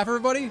 Do we have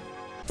everybody?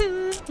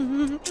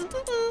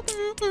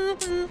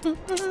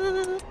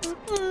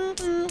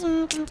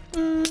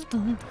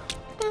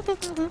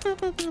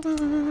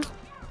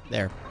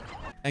 There.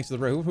 Thanks for the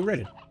raid. Who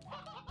raided?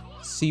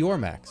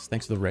 Max.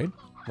 Thanks for the raid.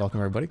 Welcome,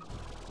 everybody.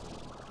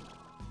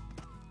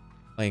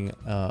 Playing,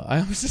 I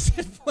almost just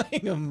said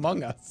playing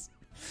Among Us.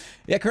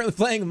 Yeah, currently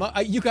playing Among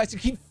Us. You guys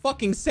keep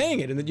fucking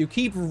saying it, and then you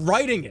keep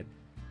writing it.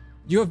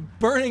 You're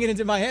burning it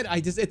into my head.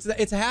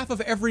 It's half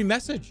of every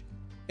message.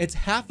 It's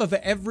half of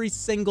every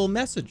single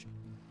message.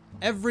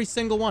 Every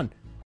single one.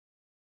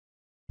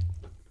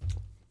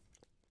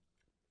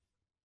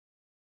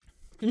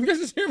 Can you guys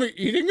just hear me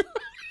eating?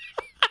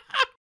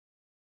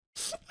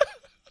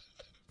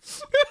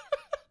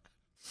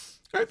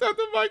 I thought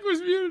the mic was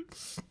muted.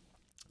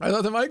 I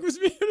thought the mic was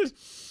muted.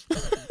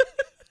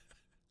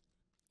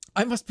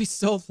 I must be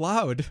so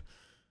loud.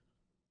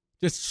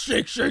 Just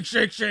shake, shake,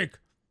 shake, shake.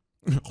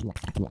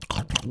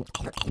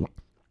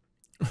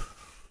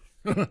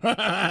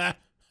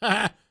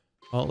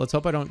 Well, let's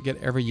hope I don't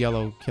get every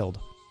yellow killed.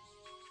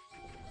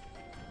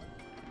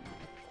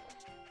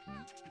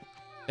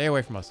 Stay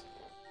away from us.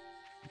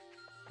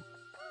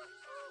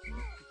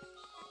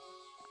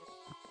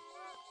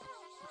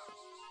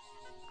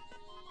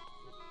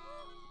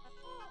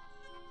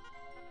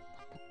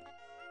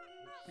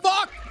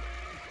 Fuck!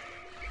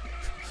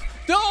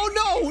 No,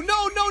 no,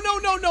 no, no, no,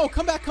 no, no.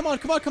 Come back. Come on,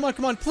 come on, come on,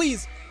 come on,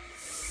 please.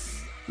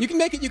 You can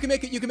make it, you can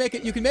make it, you can make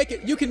it, you can make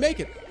it, you can make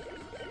it.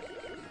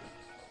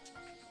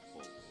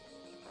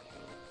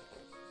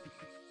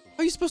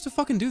 How are you supposed to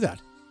fucking do that?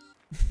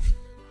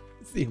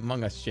 It's the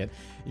Among Us shit.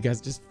 You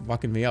guys just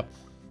fucking me up.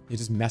 You're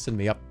just messing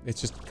me up. It's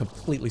just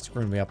completely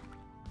screwing me up.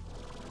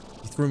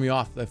 You threw me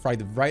off right at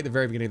the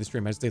very beginning of the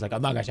stream. I just did like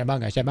Among Us,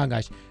 Among Us, Among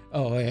Us.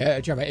 Oh,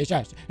 Jerma, it's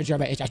us.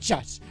 Jerma, it's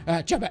us.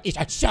 Jerma,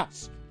 it's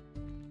us.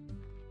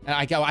 And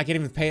I can't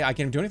even pay. I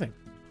can't even do anything.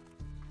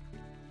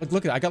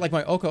 Look at it. I got like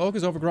my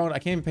Oka's overgrown. I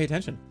can't even pay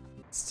attention.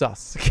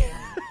 Sus.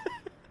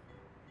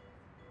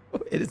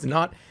 It is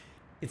not.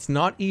 It's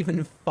not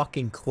even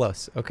fucking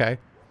close, okay?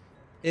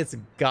 It's a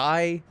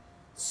guy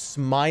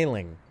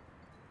smiling.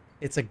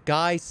 It's a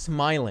guy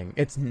smiling.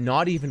 It's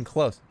not even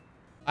close.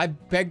 I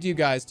begged you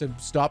guys to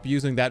stop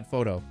using that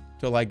photo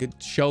to like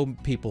show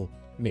people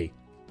me.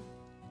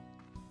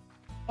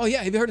 Oh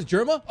yeah, have you heard of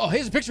Jerma? Oh,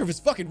 here's a picture of his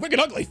fucking wicked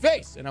ugly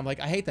face. And I'm like,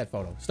 I hate that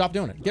photo. Stop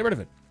doing it. Get rid of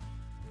it.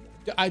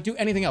 I do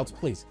anything else,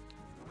 please.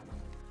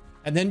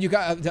 And then you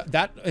got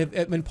that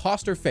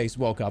imposter face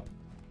woke up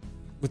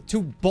with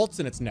 2 bolts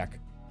in its neck.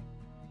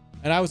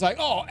 And I was like,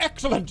 oh,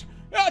 excellent.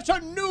 That's a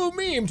new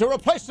meme to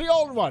replace the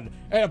old one.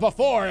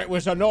 Before it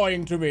was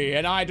annoying to me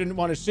and I didn't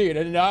want to see it.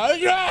 And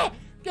yeah,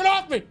 get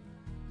off me.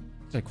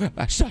 It's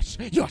like, sus.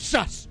 You're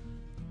sus.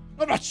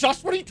 I'm not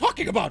sus. What are you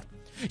talking about?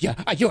 Yeah,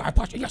 you are a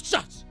imposter. You're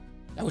sus.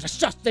 That was a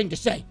sus thing to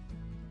say.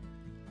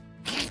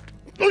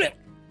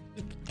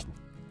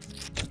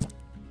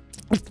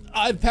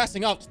 I'm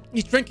passing out.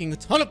 He's drinking a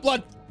ton of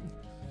blood.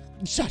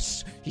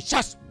 Sus. He's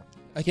sus.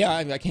 Yeah,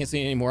 I can't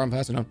see anymore. I'm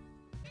passing out.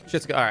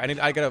 Shit's good. All right,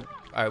 I gotta.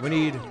 All right, we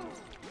need.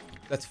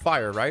 That's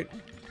fire, right?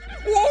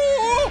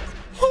 Whoa!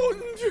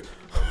 Oh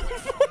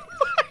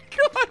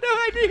my god,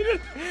 I need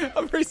it.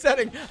 I'm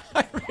resetting.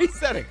 I'm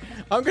resetting.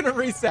 I'm gonna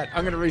reset.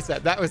 I'm gonna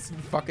reset. That was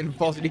fucking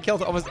bullshit. He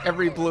killed almost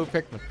every blue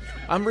Pikmin.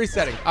 I'm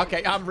resetting.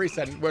 Okay, I'm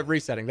resetting. We're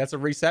resetting. That's a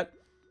reset.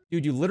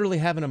 Dude, you literally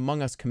have an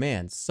Among Us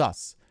command.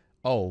 Sus.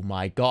 Oh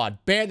my god.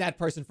 Ban that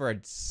person for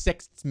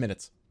 6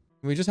 minutes.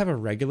 Can we just have a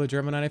regular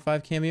Jerma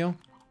 95 cameo?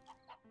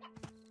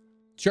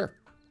 Sure.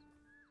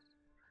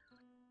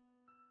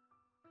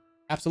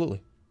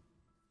 Absolutely.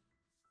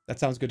 That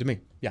sounds good to me.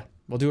 Yeah,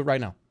 we'll do it right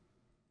now.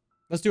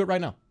 Let's do it right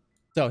now.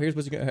 So here's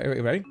what you're gonna, are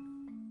you ready?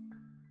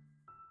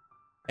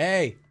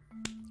 Hey,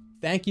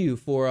 thank you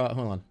for,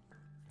 hold on.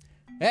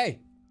 Hey,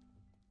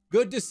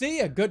 good to see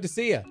you. Good to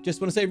see you. Just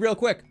want to say real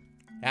quick,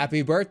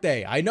 happy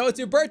birthday. I know it's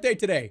your birthday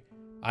today.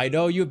 I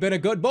know you've been a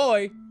good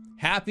boy.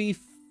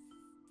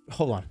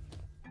 Hold on.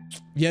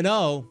 You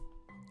know,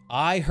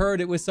 I heard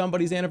it was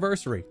somebody's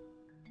anniversary.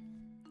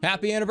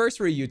 Happy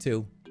anniversary, you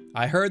two.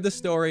 I heard the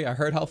story. I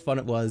heard how fun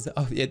it was.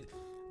 Oh,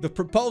 the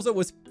proposal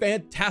was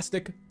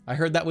fantastic. I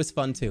heard that was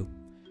fun too.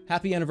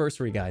 Happy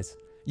anniversary, guys.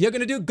 You're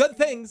gonna do good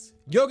things.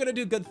 You're gonna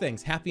do good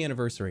things. Happy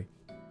anniversary.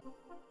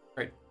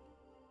 Great.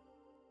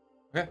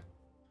 Okay.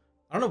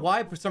 I don't know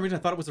why, for some reason,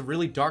 I thought it was a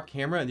really dark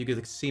camera and you could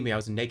like see me. I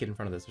was naked in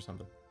front of this or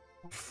something.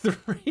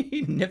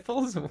 3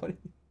 nipples? What?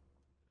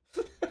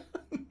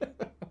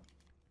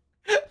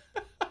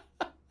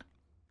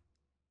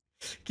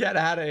 Get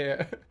out of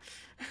here.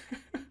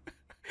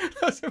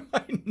 Those are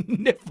my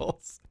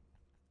nipples.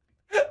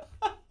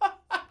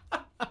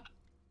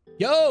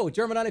 Yo,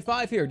 Jerma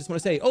 95 here. Just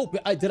want to say, oh,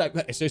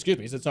 excuse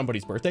me, is it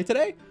somebody's birthday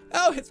today?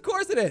 Oh, of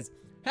course it is.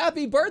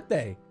 Happy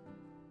birthday.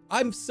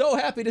 I'm so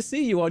happy to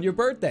see you on your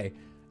birthday.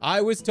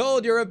 I was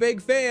told you're a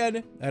big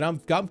fan, and I'm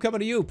coming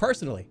to you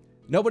personally.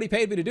 Nobody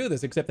paid me to do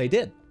this, except they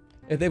did.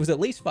 It was at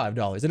least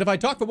 $5. And if I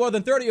talk for more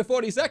than 30 or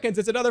 40 seconds,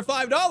 it's another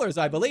 $5,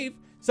 I believe.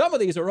 Some of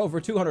these are over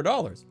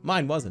 $200.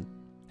 Mine wasn't.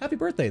 Happy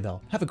birthday,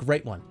 though. Have a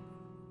great one.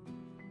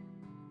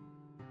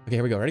 Okay,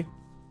 here we go. Ready?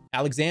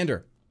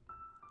 Alexander.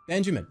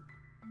 Benjamin.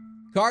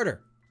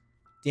 Carter.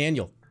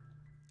 Daniel.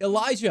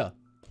 Elijah.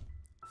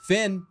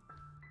 Finn.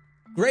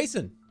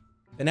 Grayson.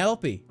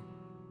 Penelope.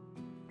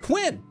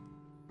 Quinn.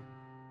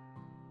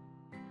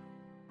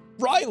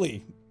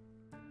 Riley.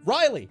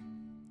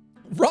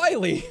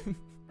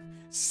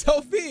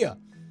 Sophia.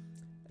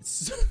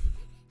 So,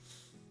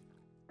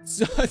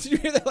 did you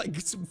hear that like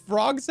some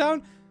frog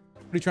sound?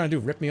 What are you trying to do?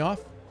 Rip me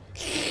off?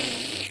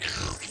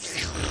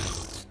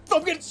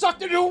 I'm getting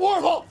sucked into a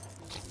wormhole!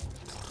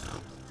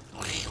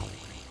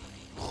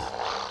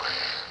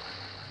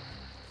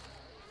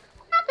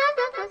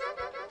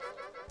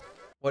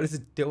 What is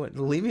it doing?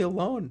 Leave me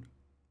alone.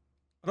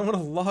 I don't want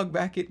to log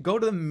back in. Go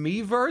to the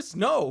Miiverse?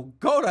 No,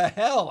 go to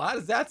hell. How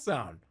does that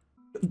sound?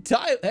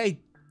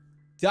 Hey,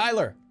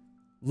 Tyler.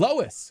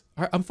 Lois.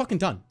 All right, I'm fucking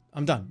done.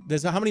 I'm done.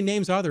 There's how many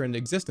names are there in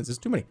existence? There's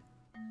too many.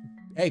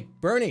 Hey,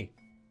 Bernie.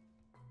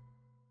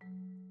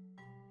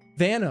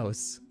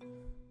 Thanos.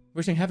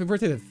 Wishing happy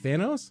birthday to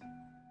Thanos?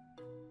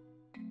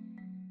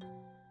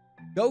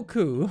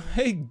 Goku.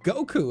 Hey,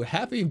 Goku.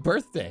 Happy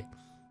birthday.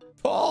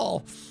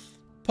 Paul.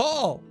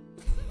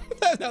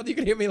 Now you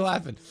can hear me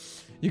laughing.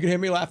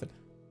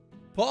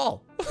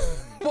 Paul.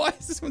 Why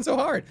is this one so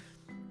hard?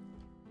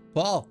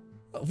 Paul.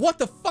 What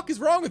the fuck is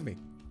wrong with me?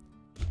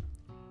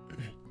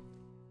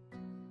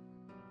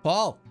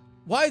 Paul.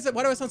 Why do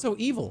I sound so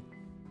evil?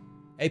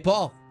 Hey,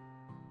 Paul.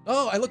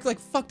 Oh, I look like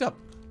fucked up.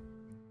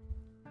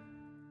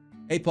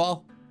 Hey,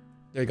 Paul.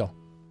 There you go.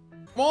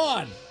 Come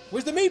on.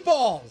 Where's the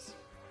meatballs?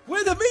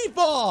 Where are the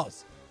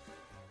meatballs?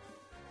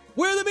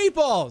 Where are the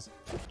meatballs?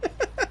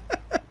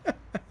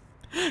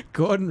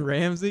 Gordon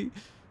Ramsay.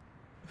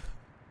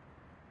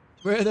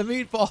 Where are the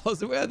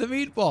meatballs? Where are the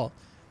meatballs?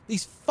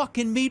 These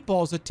fucking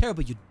meatballs are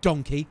terrible, you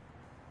donkey.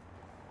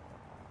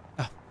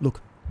 Ah,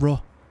 look.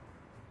 Raw.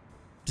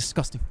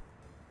 Disgusting.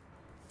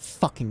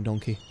 Fucking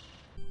donkey.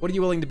 What are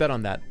you willing to bet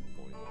on that?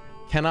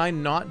 Can I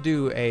not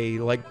do a,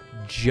 like,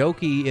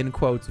 jokey, in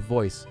quotes,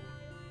 voice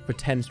for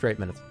 10 straight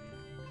minutes?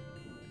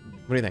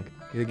 What do you think?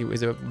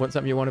 Is it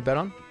something you want to bet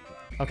on?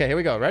 Okay, here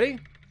we go. Ready?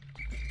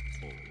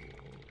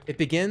 It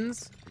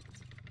begins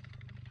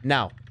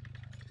now.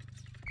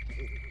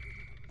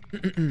 Oh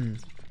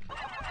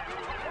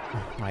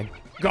my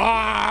God!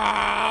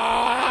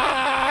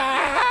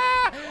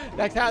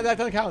 That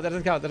doesn't count.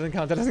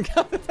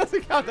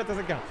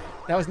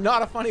 That was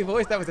not a funny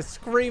voice. That was a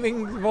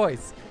screaming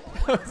voice.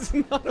 That was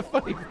not a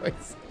funny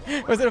voice.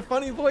 Was it a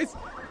funny voice?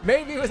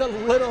 Maybe it was a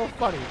little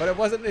funny, but it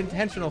wasn't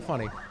intentional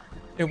funny.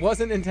 It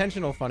wasn't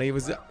intentional funny. It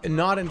was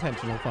not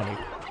intentional funny.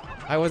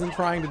 I wasn't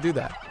trying to do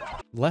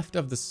that. Left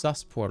of the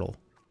sus portal.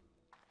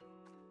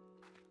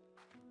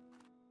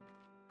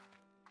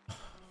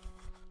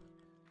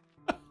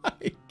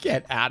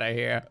 Get out of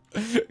here.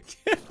 Get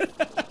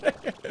out of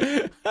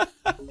here.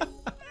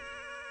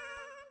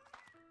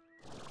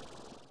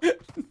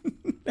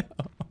 No.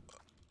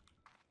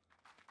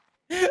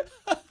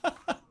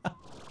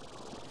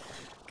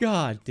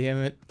 God damn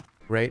it.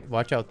 Right,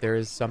 watch out. There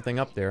is something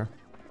up there.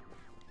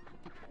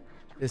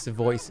 This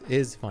voice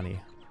is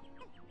funny.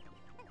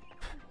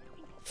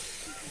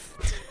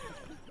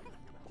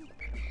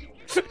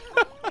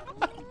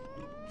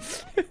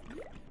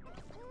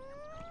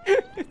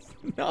 It's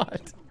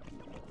not.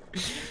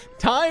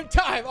 Time!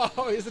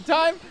 Oh, is it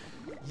time?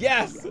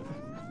 Yes!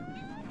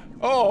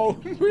 Oh!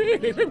 Look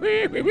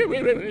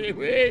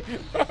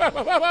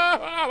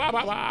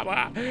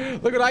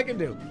what I can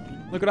do.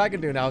 Look what I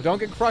can do now. Don't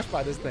get crushed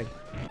by this thing.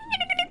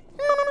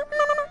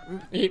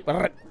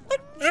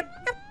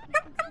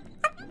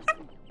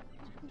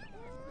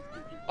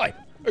 Hi,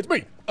 it's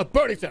me,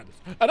 Bernie Sanders.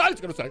 And I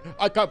was gonna say,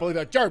 I can't believe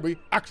that Jeremy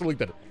actually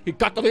did it. He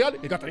got to the end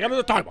of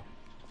the timer.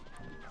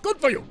 Good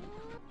for you.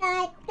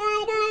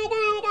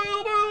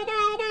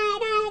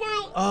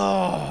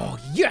 Oh,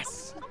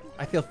 yes!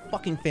 I feel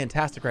fucking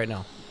fantastic right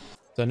now.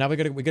 So now we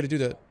gotta do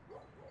the... What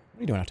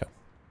are you doing, Otto?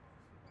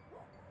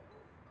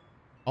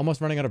 Almost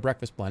running out of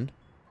breakfast blend.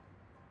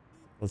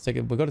 Let's take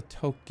it. We'll go to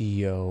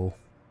Tokyo.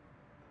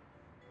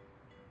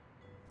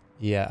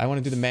 Yeah, I want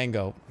to do the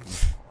mango.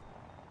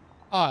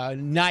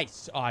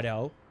 Nice,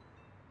 Otto.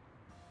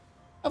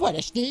 I want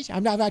to sneeze.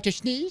 I'm not about to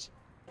sneeze.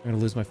 I'm gonna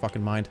lose my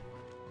fucking mind.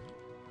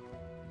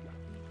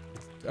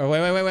 Oh,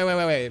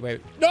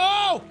 wait.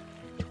 No!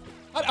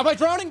 Am I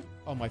drowning?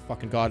 Oh my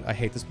fucking God, I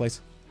hate this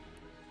place.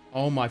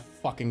 Oh my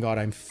fucking God,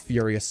 I'm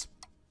furious.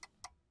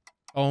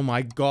 Oh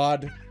my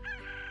God.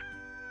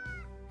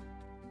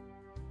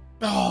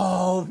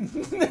 Oh,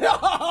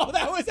 no,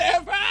 that was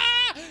ever.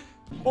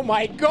 Oh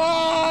my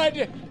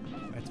God.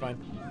 That's fine.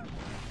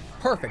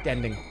 Perfect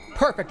ending.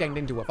 Perfect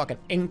ending to a fucking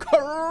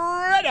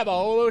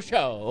incredible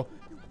show.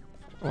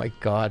 Oh my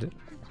God.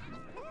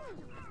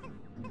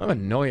 I'm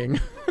annoying.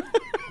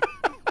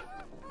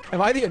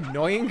 Am I the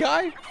annoying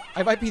guy?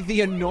 I might be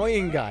the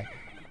annoying guy.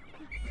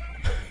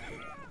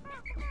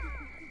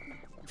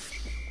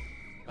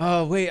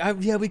 Oh wait,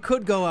 yeah, we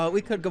could go out.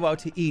 We could go out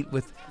to eat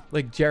with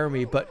like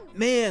Jeremy, but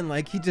man,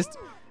 like he's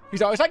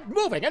always like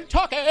moving and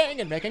talking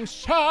and making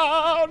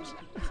sounds.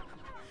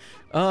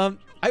 I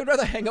would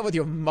rather hang out with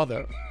your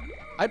mother.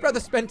 I'd rather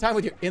spend time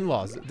with your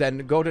in-laws than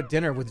go to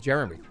dinner with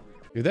Jeremy.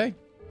 Do they?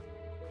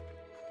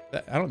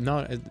 I don't know.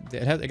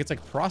 It gets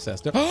like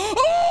processed.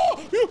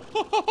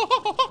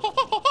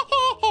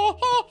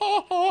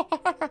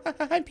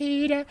 I'm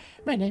Peter.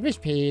 My name is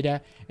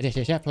Peter. This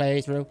is a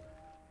playthrough.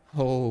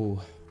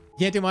 Oh.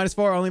 Can't do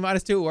 -4. Only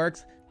 -2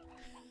 works.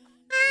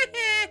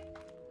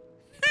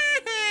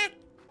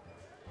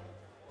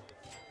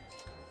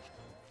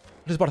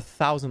 There's about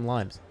 1,000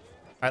 limes.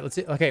 All right, let's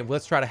see. Okay,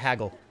 let's try to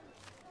haggle.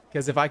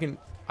 Because if I can...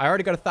 I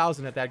already got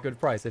 1,000 at that good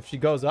price. If she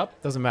goes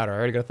up, doesn't matter. I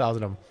already got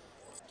 1,000 of them.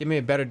 Give me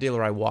a better deal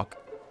or I walk.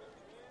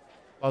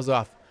 Buzz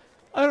off.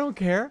 I don't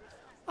care.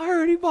 I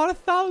already bought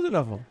 1,000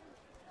 of them.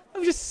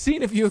 I'm just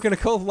seeing if you were going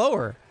to go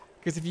lower.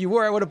 Because if you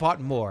were, I would have bought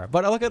more.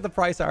 But look at the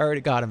price I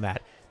already got them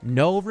at.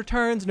 No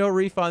returns, no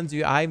refunds.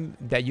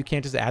 You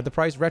can't just add the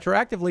price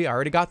retroactively. I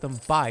already got them.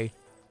 Bye.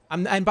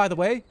 And by the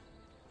way,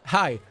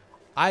 hi.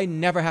 I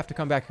never have to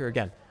come back here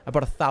again. I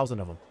bought 1,000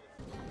 of them.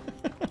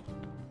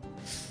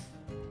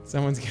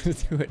 Someone's going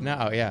to do it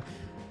now. Yeah.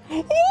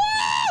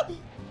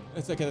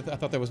 It's okay. I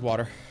thought there was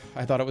water.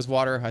 I thought it was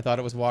water. I thought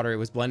it was water. It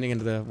was blending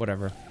into the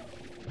whatever.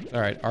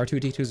 All right.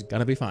 R2-D2's going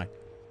to be fine.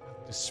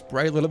 Just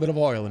spray a little bit of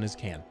oil in his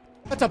can.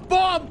 That's a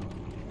bomb!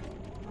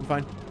 I'm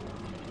fine.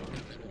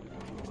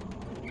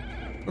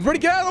 Everybody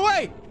get out of the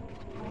way!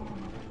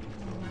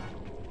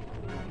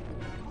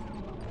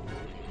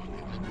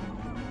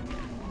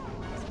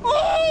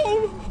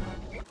 Oh!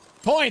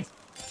 Points!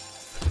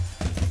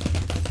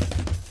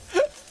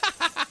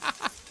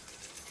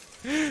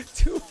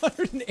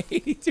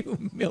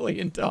 $282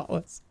 million.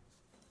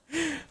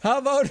 How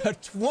about a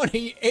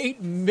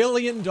 $28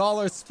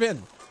 million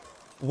spin?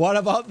 What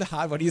about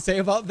that? What do you say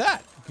about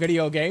that?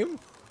 Video game?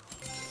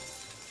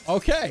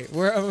 Okay,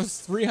 we're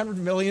almost $300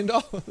 million.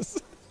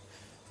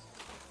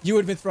 You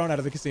would have been thrown out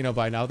of the casino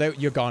by now.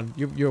 You're gone.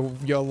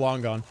 You're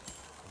long gone.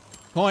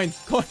 Coin.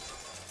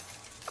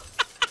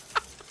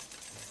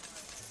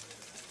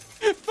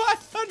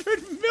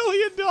 $500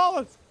 million.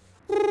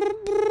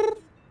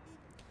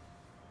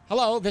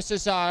 Hello, this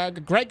is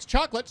Greg's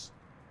Chocolates.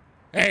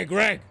 Hey,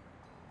 Greg.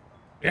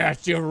 Yeah,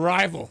 it's your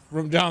rival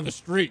from down the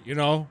street, you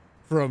know,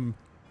 from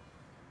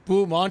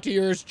Boo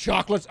Montier's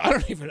Chocolates.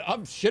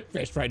 I'm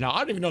shit-faced right now. I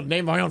don't even know the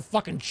name of my own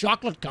fucking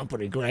chocolate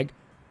company, Greg.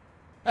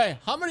 Hey,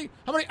 how many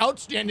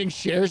outstanding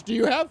shares do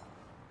you have?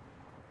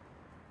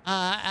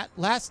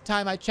 Last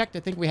time I checked,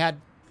 I think we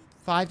had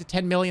 5 to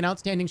 10 million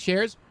outstanding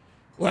shares.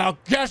 Well,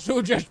 guess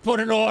who just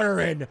put an order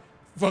in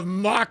for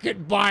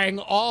market buying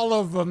all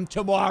of them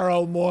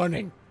tomorrow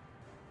morning?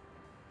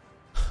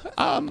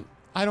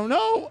 I don't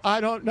know. I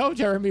don't know,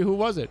 Jeremy. Who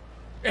was it?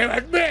 It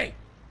was me,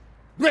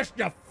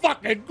 Mr.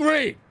 fucking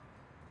Green.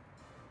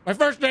 My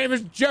first name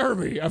is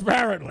Jeremy,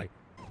 apparently.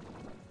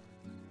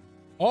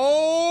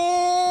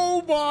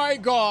 Oh my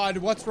God.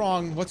 What's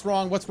wrong? What's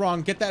wrong? What's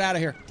wrong? Get that out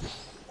of here.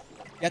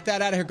 Get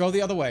that out of here. Go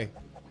the other way.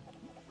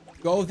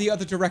 Go the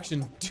other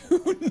direction.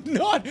 Do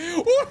not.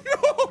 Oh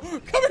no.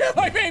 Come here,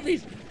 my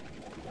babies.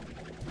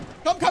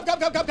 Come.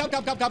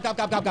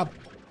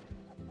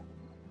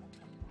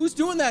 Who's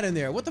doing that in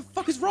there? What the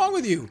fuck is wrong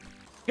with you?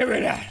 Give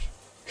me that.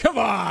 Come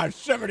on.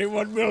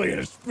 71 million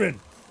a spin.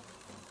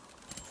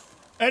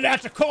 And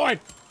that's a coin.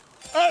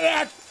 And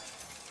that's...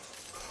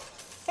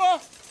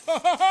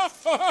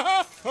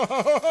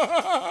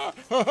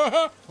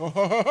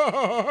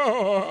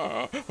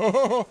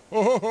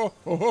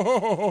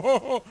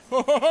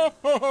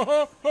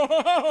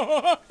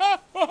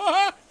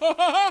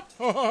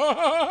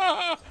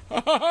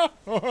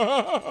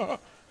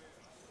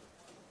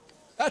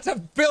 That's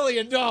 $1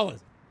 billion.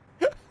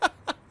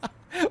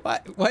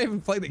 Why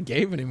even play the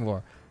game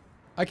anymore?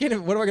 I can't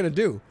even, what am I gonna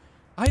do?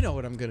 I know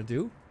what I'm gonna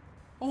do.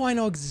 Oh, I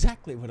know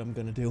exactly what I'm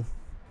gonna do.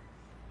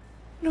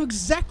 I know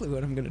exactly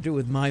what I'm gonna do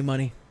with my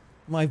money.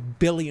 My $1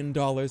 billion.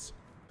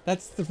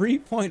 That's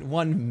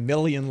 3.1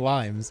 million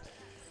limes.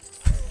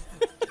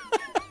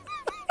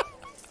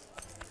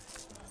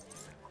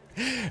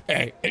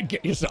 Hey,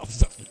 get yourself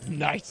something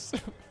nice.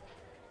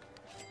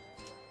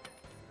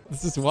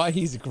 This is why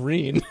he's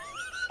green.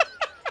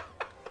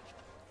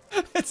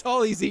 That's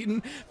all he's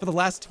eaten for the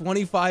last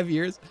 25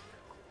 years.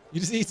 You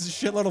just eat a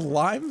shitload of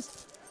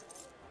limes?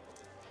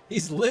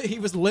 He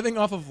was living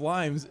off of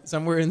limes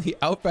somewhere in the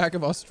outback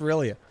of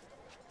Australia.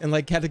 And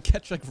like had to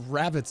catch like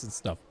rabbits and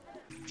stuff.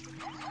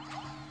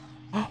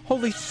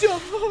 Holy shit!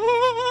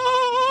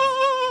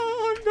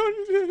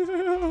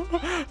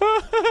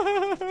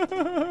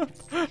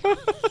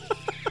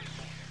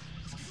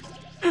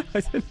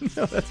 I didn't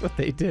know that's what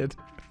they did.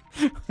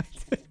 I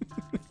didn't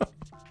know.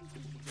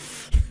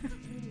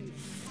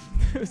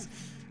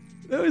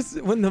 That was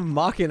when the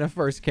Machina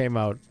first came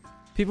out.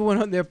 People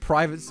went on their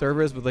private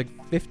servers with like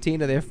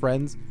 15 of their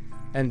friends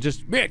and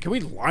just, man, can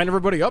we line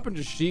everybody up and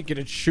just can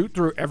it shoot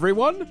through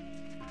everyone?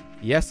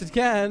 Yes, it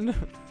can.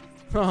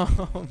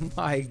 Oh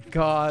my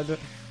God.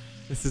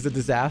 This is a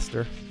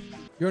disaster.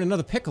 You're in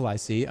another pickle, I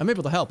see. I'm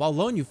able to help. I'll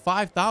loan you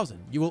 5,000.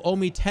 You will owe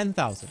me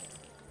 10,000.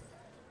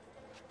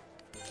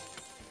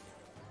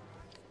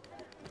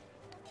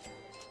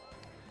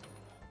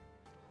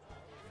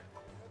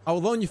 I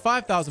will loan you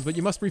 5,000, but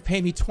you must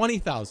repay me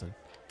 20,000.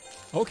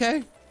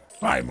 Okay.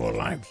 5 more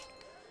limes.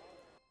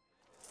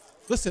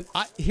 Listen,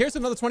 here's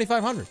another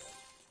 2,500.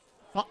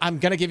 I'm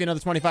gonna give you another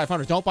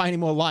 2,500. Don't buy any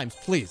more limes,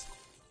 please.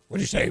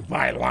 What'd you say?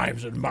 Buy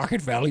limes at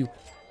market value?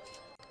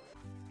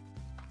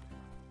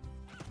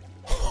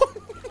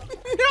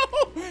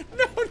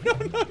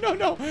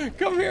 No.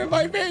 Come here,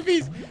 my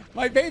babies.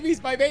 My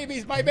babies, my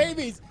babies, my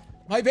babies.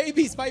 My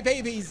babies, my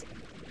babies.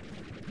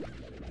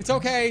 It's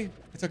okay.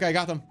 It's okay, I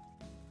got them.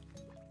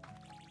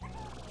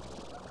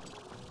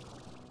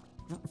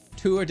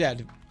 2 are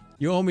dead.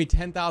 You owe me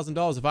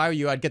 $10,000. If I were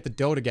you, I'd get the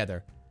dough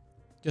together.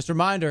 Just a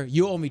reminder,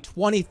 you owe me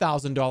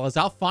 $20,000.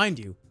 I'll find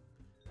you.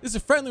 This is a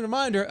friendly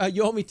reminder,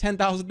 you owe me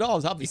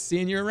 $10,000. I'll be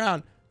seeing you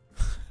around.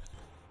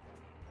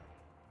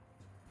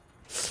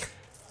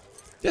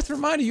 Just a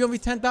reminder, you owe me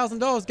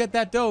 $10,000. Get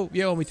that dough.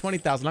 You owe me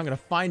 $20,000. I'm gonna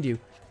find you.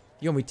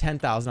 You owe me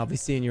 $10,000. I'll be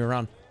seeing you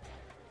around.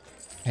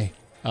 Hey,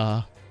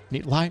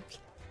 need limes?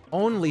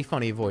 Only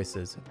funny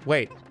voices.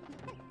 Wait.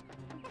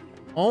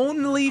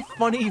 Only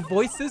funny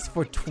voices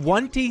for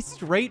 20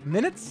 straight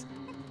minutes?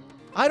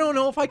 I don't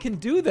know if I can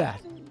do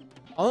that.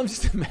 All I'm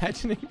just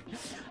imagining,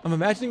 I'm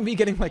imagining me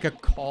getting like a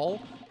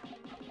call,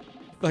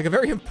 like a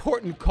very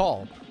important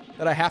call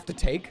that I have to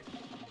take.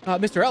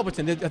 Mr.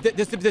 Albertson,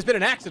 there's been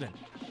an accident.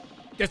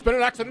 There's been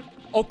an accident?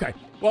 Okay.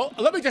 Well,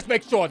 let me just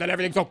make sure that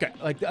everything's okay.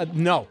 Like,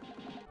 no.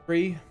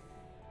 3,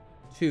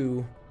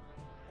 2,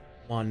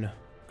 1,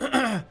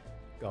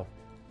 go.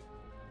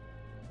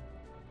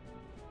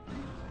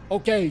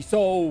 Okay,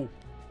 so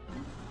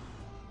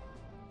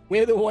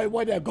where do I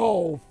want to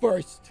go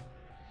first?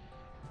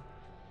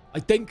 I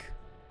think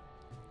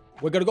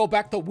we're gonna go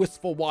back to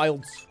Wistful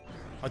Wilds.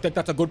 I think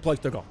that's a good place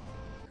to go.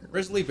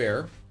 Grizzly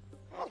bear.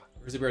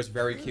 Grizzly bear is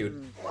very cute.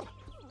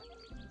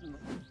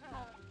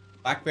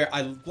 Black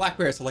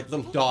bears are like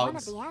little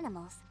dogs. One of the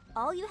animals.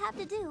 All you have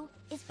to do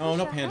is push no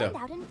your panda. hand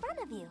out in front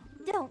of you.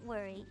 Don't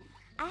worry.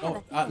 I have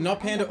a feeling no you'll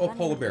panda end up or running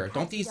polar into bear. one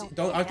Don't if you these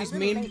don't aren't care these a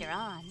little mean? later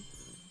on.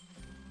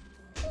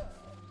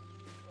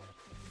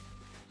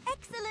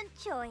 Excellent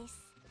choice.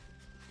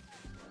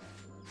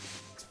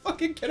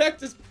 Fucking connect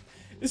this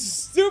is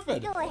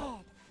stupid. Go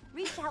ahead.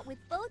 Reach out with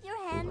both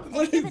your hands and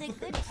What give is- it a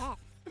good pet.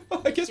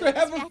 I guess we're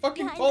having a Scratch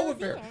fucking behind polar those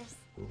bear. ears.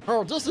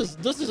 Oh, this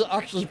is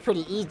actually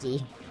pretty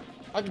easy.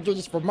 I can do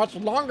this for much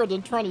longer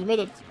than 20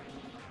 minutes.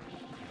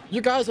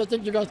 You guys, I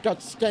think you guys got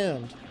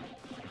scammed.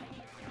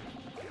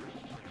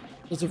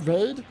 Is it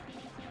raid?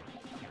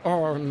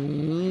 Oh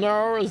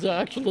no, is it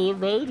actually a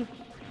raid?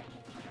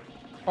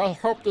 I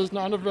hope there's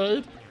not a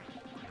raid.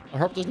 I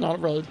hope there's not a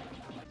raid.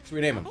 Should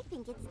we name him? I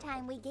think it's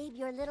time we gave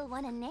your little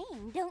one a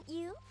name, don't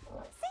you?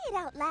 Say it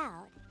out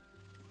loud.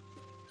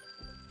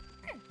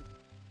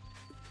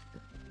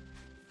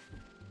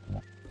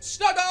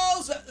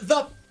 Snuggles,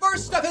 the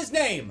first of his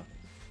name.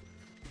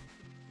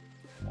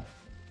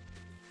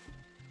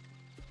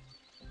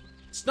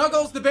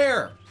 Snuggles the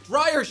bear.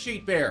 Dryer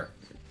sheet bear.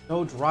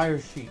 No dryer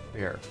sheet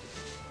bear.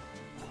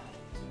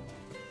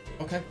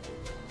 Okay.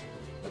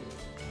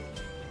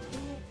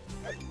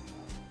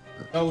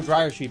 No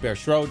dryer sheet bear.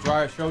 Show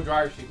dryer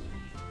sheet.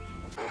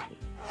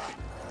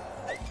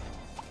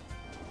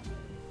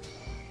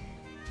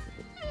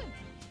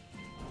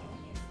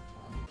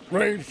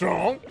 Raid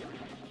song?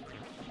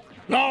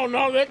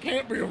 No, there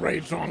can't be a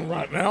raid song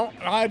right now.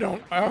 I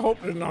hope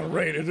there's not a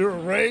raid. Is there a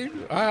raid?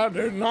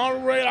 There's not a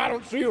raid. I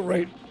don't see a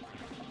raid.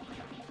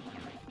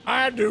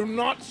 I do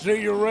not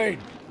see a raid.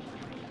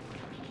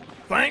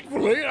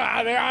 Thankfully,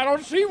 I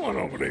don't see one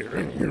over there.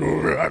 You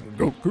know, I can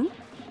go through.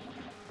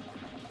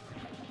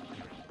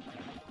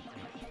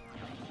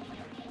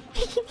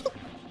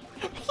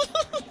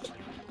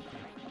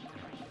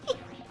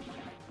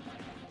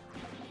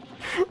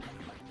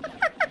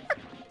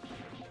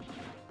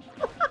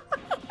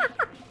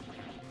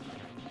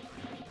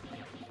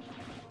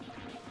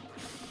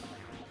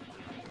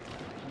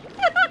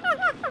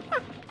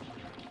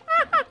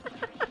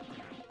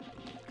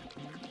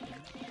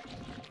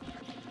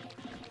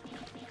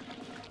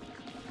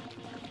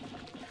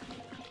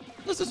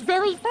 This is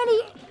very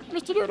funny,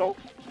 Mr. Doodle.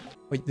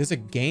 Wait, there's a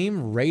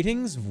game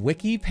ratings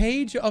wiki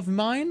page of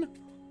mine?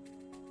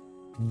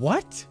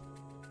 What?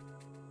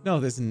 No,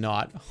 there's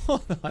not.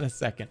 Hold on a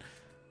second.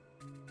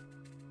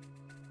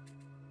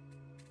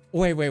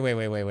 Wait.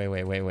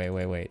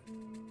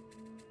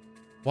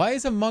 Why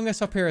is Among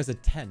Us up here as a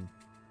 10?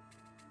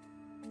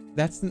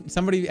 That's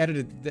somebody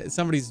edited.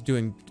 Somebody's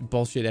doing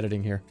bullshit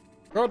editing here.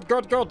 Good.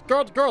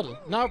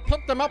 Now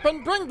pick them up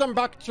and bring them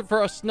back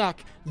for a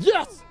snack.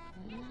 Yes!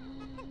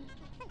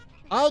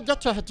 I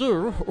get to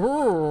do,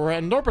 ooh,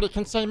 and nobody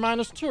can say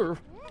 -2.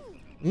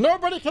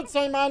 Nobody can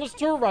say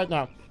 -2 right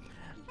now.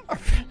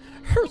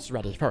 Who's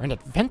ready for an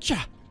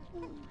adventure?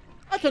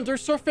 I can do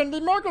Sir Finley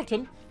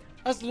Muggleton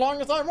as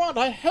long as I want.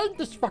 I hate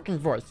this fucking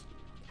voice.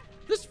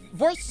 This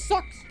voice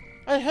sucks.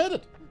 I hate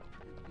it.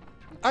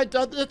 I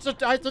think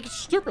it's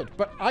stupid,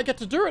 but I get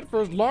to do it for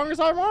as long as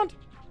I want.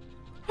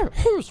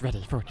 Who's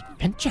ready for an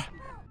adventure?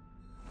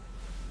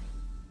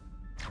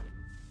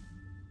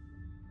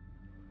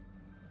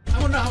 I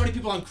want don't know how many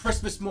people on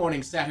Christmas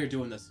morning sat here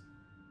doing this.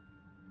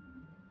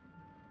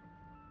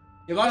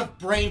 The amount of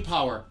brain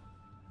power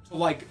to,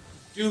 like,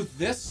 do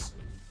this.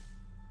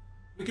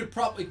 We could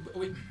probably...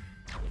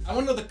 I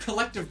want to know the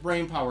collective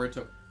brain power it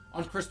took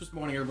on Christmas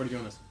morning, everybody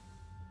doing this.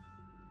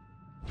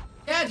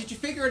 Yeah, did you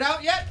figure it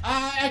out yet?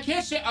 I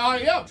can't say...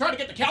 yeah, I'm trying to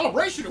get the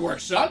calibration to work,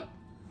 son.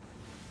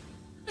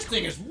 This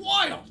thing is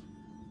wild.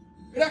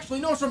 It actually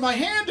knows where my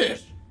hand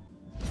is.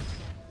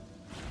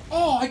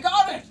 Oh, I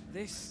got it.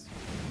 This...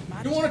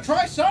 You want to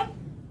try, son?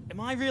 Am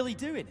I really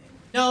doing it?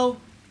 No.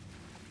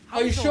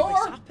 Are you sure? All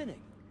this happening?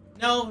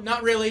 No,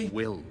 not really.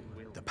 Will,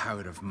 the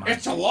power of might.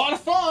 It's a lot of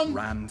fun.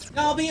 Ran through.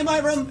 I'll be in my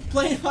room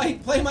playing my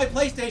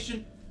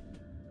PlayStation.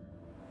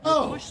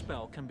 The push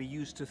spell can be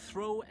used to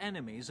throw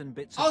enemies and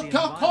bits of I'll the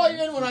call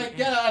you in when I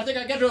get. I think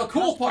I get to a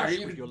cool part.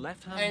 You with your can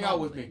left hand hang out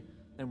with me.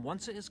 Then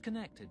once it is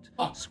connected,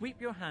 sweep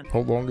your hand.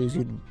 How long has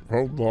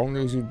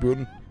it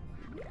been?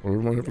 I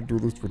might have to do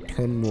this for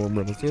 10 more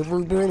minutes.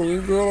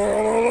 Everybody get out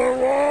of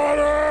the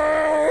water!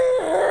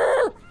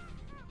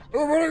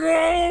 Everybody get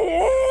out of the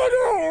water!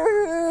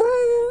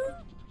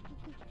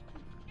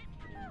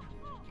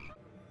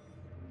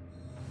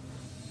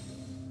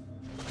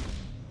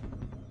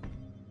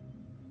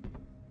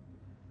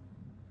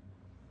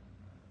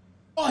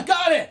 Oh, I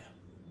got it!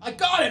 I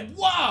got it!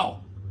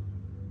 Wow!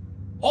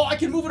 Oh, I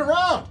can move it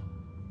around!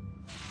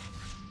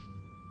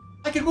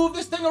 I can move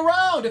this thing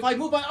around if I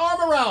move my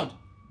arm around!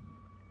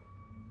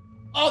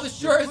 Oh, this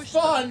sure is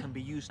fun!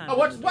 Oh,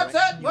 what's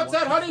that? What's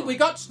that, honey? We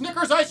got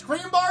Snickers ice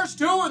cream bars,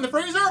 too, in the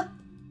freezer?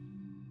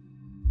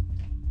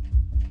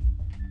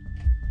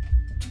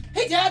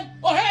 Hey, Dad!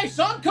 Oh, hey,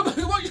 son! Come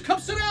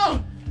sit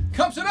down!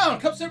 Come sit down!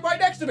 Come sit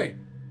right next to me!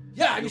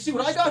 Yeah, you see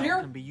what I got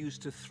here?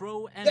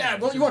 Yeah,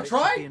 well, you want to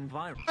try?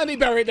 And he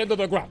buried into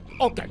the ground.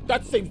 Okay,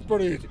 that seems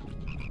pretty easy.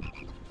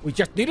 We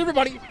just need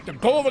everybody to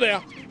go over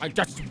there and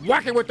just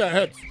whack it with their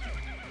heads.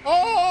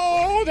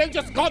 Oh, they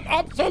just got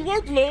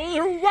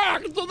absolutely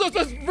whacked. This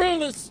is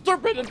really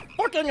stupid and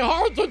fucking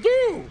hard to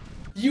do.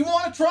 You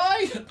want to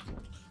try?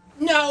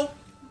 No.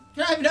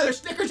 Can I have another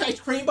Snickers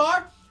ice cream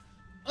bar?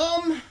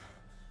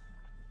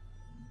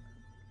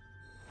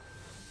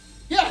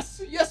 Yes,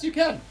 you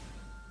can.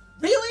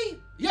 Really?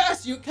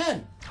 Yes, you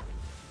can.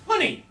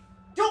 Honey,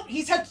 don't.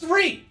 He's had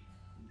 3.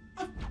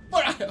 How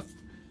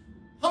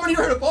many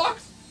are in a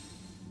box?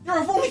 There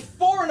are only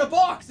 4 in a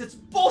box. It's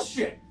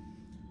bullshit.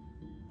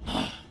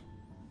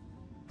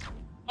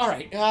 All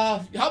right,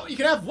 how about you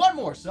can have 1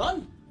 more,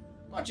 son?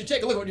 Why don't you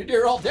take a look at what your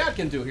dear old dad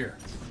can do here?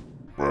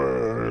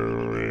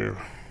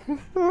 This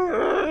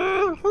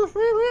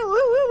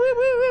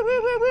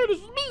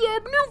is me,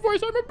 I'm a new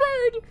voice, I'm a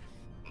bird.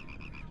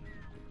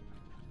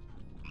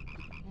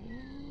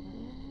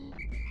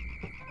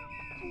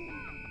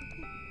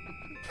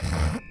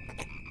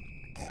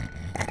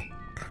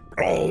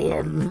 I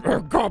am a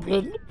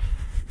goblin.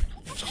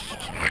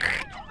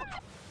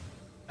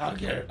 I'll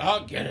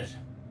get it.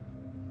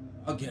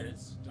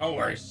 Don't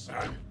worry,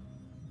 son.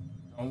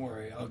 Don't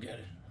worry, I'll get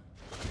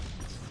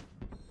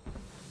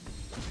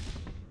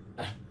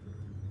it.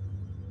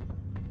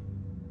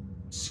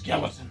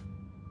 Skeleton.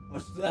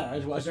 What's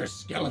that? Why is there a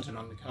skeleton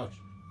on the couch?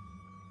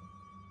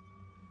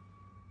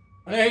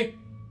 Hey,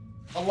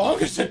 how long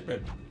has it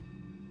been?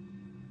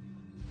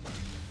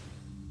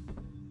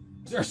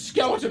 Is there a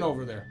skeleton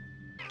over there?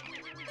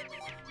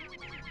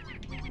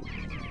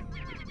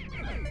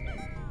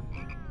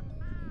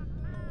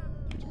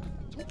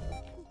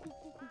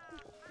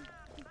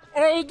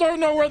 I don't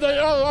know where they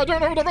are. I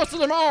don't know where the rest of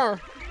them are.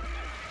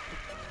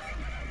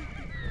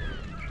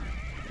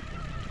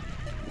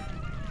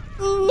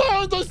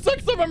 No, the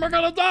 6 of them are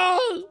gonna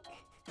die.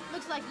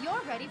 Looks like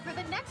you're ready for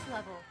the next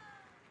level.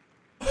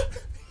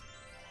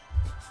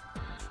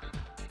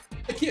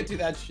 I can't do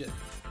that shit.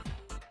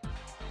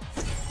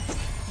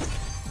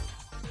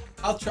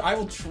 I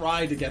will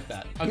try to get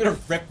that. I'm gonna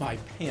rip my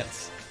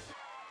pants.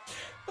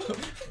 Oh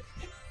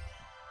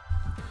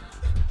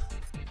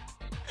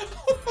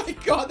my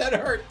god, that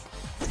hurt.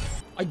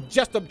 I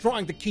just am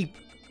trying to keep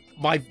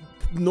my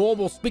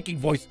normal speaking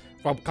voice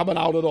from coming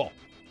out at all.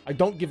 I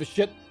don't give a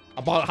shit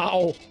about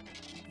how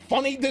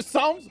funny this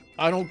sounds.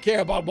 I don't care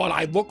about what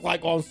I look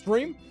like on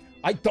stream.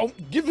 I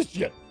don't give a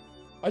shit.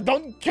 I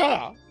don't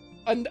care.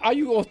 And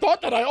you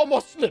thought that I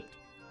almost slipped.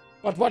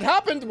 But what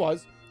happened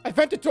was, I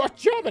vented to a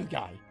German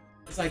guy.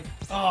 It's like,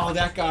 oh,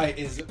 that guy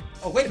is...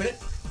 Oh, wait a minute.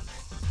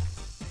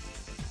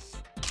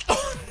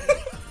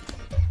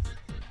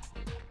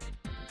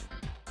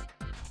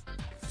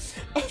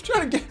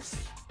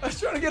 I was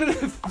trying to get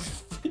it.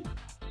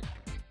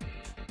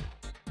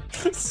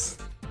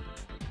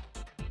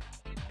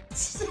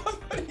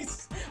 Somebody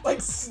like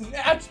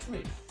snatched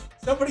me.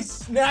 Somebody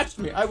snatched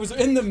me. I was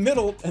in the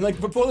middle, and like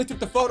before they took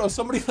the photo,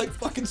 somebody like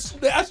fucking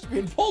snatched me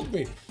and pulled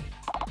me.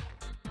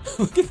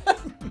 Look at that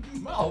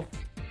mouth.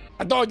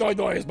 A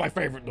doi is my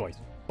favorite noise.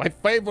 My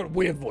favorite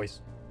weird voice.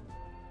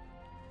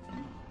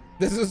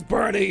 This is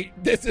Bernie.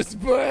 This is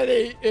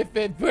Bernie. If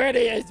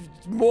Bernie is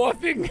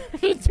morphing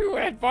into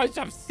a bunch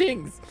of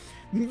things,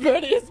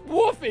 Bernie is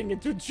morphing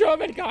into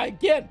German guy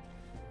again.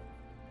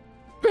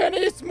 Benny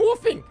is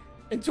moving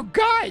into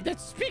guy that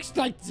speaks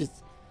like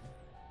this.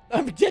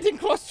 I'm getting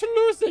close to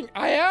losing.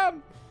 I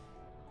am.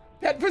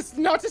 That was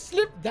not a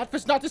slip. That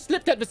was not a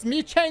slip. That was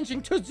me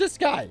changing to this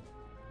guy.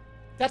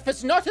 That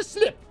was not a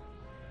slip.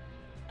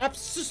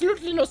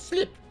 Absolutely no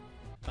slip.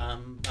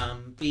 Bum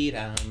bum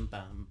be-dum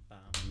bum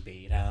bum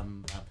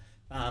be-dum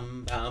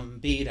bum bum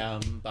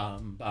be-dum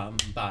bum bum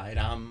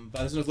bi-dum.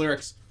 There's no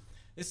lyrics.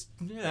 It's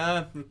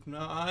not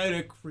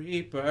a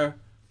creeper.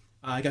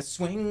 I got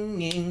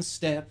swinging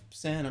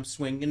steps and I'm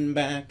swinging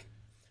back.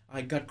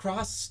 I got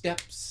cross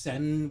steps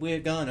and we're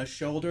gonna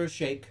shoulder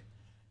shake.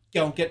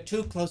 Don't get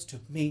too close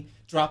to me.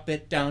 Drop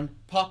it down.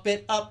 Pop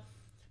it up.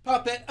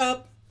 Pop it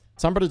up.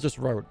 Somebody just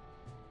wrote,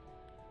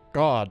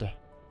 God, ...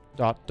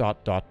 They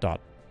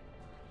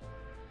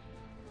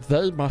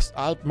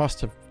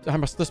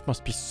must, this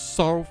must be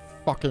so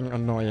fucking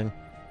annoying.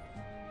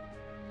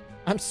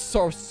 I'm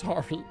so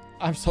sorry.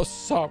 I'm so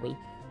sorry.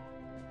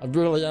 I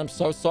really am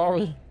so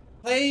sorry.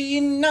 Play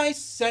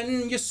nice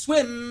and you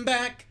swim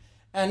back.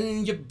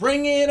 And you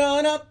bring it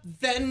on up,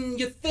 then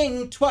you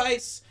think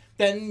twice.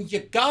 Then you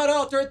got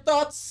altered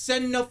thoughts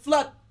and no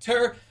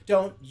flutter.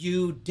 Don't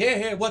you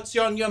dare, what's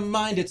on your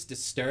mind? It's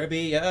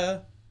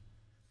Disturbia.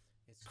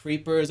 It's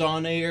creepers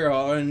on air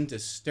on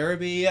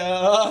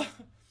Disturbia.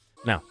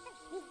 Now,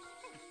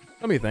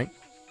 let me think.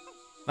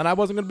 And I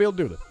wasn't going to be able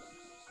to do this.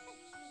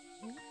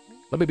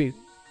 Let me be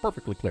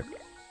perfectly clear.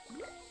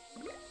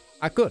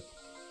 I could.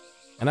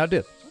 And I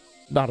did.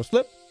 Not a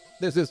slip.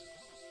 This is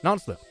not a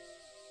slip.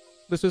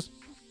 This is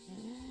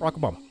Barack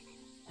Obama.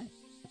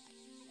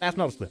 That's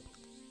not a slip.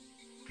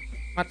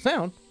 Might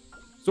sound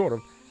sort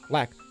of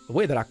like the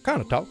way that I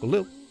kind of talk a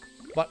little.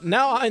 But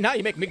now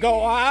you make me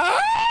go, ah!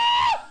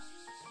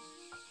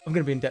 I'm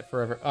going to be in debt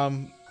forever. Let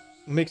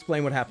me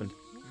explain what happened.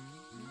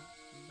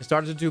 I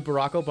started to do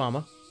Barack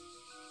Obama.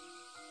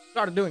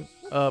 Started doing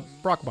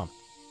Barack Obama.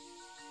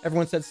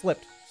 Everyone said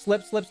slipped.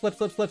 Slip, slip, slip,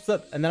 slip, slip,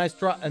 slip. And then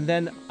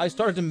I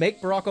started to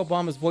make Barack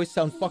Obama's voice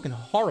sound fucking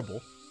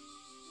horrible.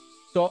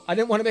 So I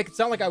didn't want to make it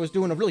sound like I was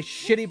doing a really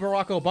shitty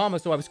Barack Obama,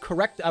 so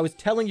I was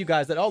telling you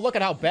guys that, oh, look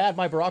at how bad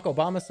my Barack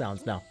Obama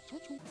sounds now.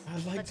 I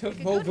like to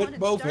move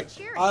it.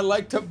 I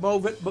like to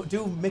move it, but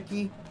do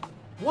Mickey.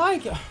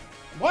 Why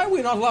are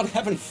we not allowed to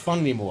have any fun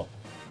anymore?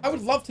 I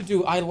would love to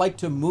do I like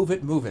to move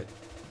it.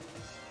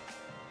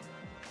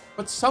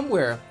 But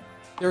somewhere,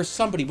 there's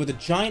somebody with a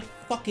giant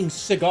fucking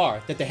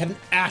cigar that they haven't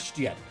ashed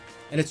yet.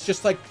 And it's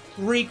just like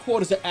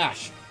 3/4 of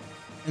ash.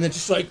 And then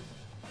just like...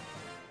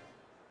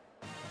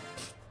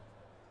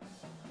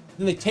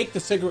 Then they take the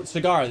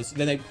cigar,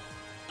 then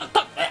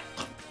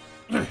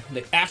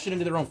they ash it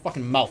into their own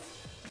fucking mouth.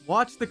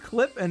 Watch the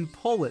clip and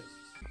pull it.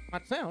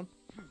 Might sound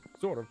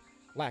sort of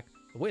like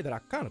the way that I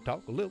kind of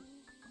talk a little.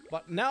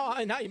 But now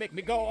you make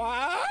me go,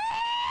 ah!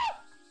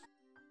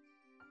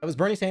 That was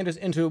Bernie Sanders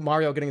into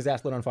Mario getting his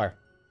ass lit on fire.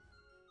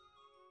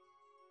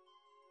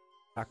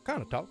 I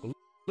kind of talk a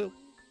little.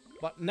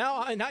 But now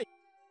I...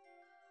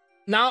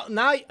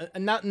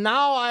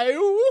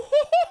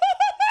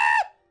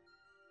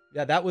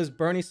 Yeah, that was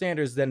Bernie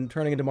Sanders then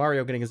turning into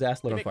Mario getting his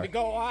ass lit on fire. You make me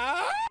go,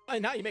 ah!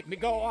 And now you make me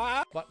go,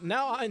 ah! But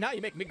now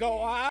you make me go,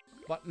 ah!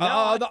 But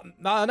now...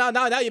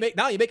 now you make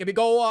me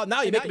go,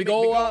 now you make me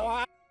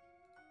go,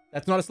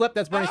 That's not a slip,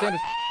 that's Bernie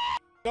Sanders.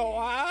 Go,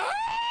 ah!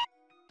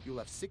 You'll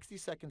have 60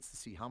 seconds to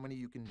see how many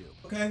you can do.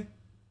 Okay.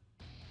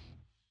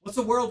 What's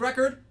the world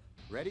record?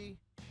 Ready?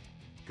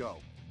 Go.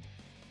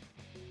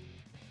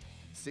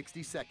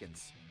 60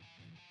 seconds.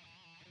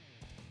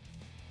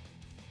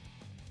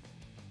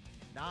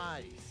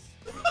 Nice.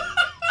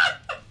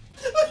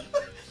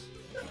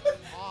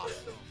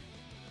 Awesome.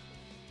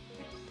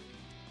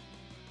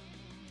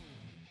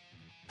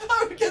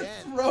 I would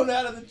get thrown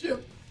out of the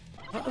gym.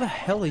 What the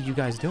hell are you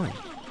guys doing?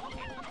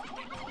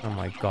 Oh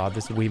my god,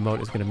 this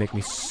Wiimote is gonna make me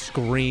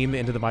scream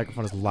into the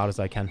microphone as loud as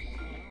I can.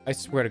 I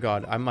swear to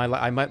god,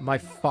 my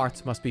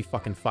farts must be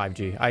fucking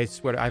 5G. I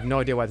swear I have no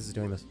idea why this is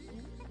doing this.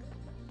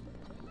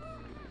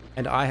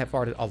 And I have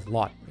farted a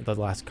lot in the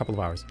last couple of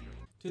hours.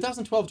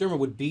 2012 Jerma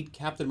would beat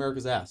Captain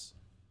America's ass.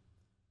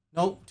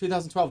 No,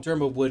 2012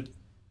 Jerma would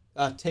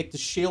take the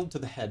shield to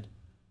the head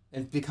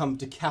and become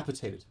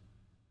decapitated.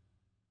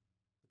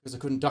 Because I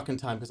couldn't duck in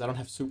time because I don't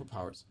have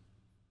superpowers.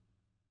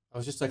 I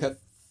was just like a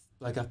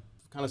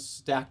kind of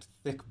stacked,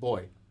 thick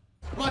boy.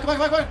 Come on, come on,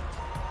 come on, come on!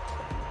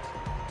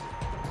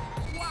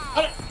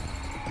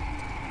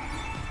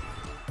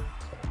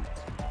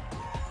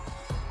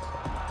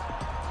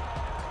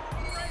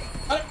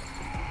 Wow.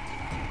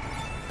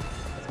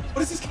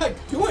 What is this guy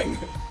doing?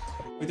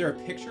 Wait, there are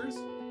pictures?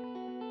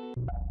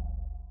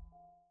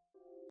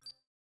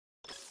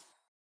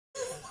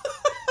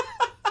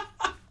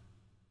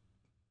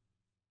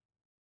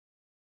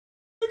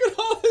 Look at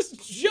all this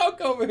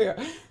junk over here.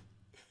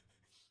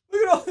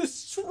 Look at all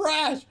this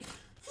trash.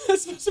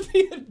 That's supposed to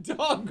be a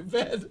dog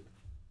bed.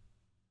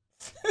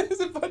 There's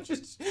a bunch of...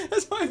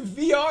 That's my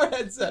VR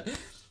headset.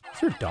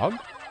 Is your dog?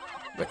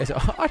 Wait, is it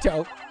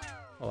Otto?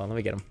 Hold on, let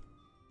me get him.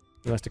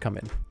 He wants to come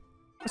in.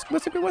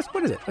 What is it? What's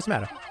the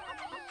matter?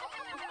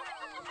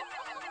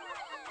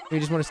 You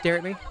just want to stare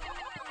at me?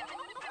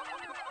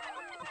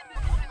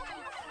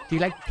 Do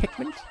you like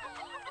Pikmin?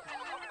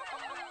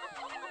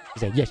 He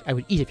said, yes, I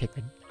would eat a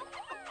Pikmin.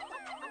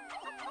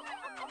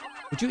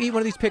 Would you eat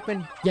one of these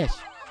Pikmin? Yes.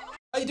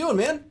 How you doing,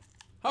 man?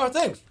 How are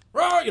things?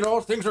 Well, you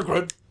know, things are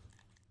good.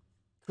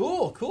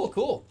 Cool, cool,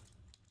 cool.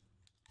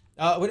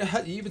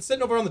 You've been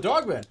sitting over on the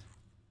dog bed.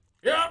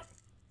 Yeah.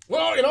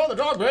 Well, you know, the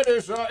dog bed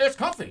is, it's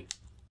comfy.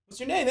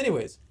 What's your name,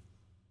 anyways?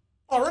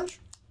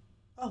 Orange.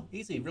 Oh,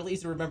 easy. Really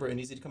easy to remember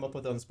and easy to come up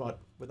with on the spot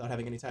without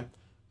having any time.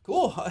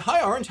 Cool.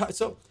 Hi, Orange. Hi.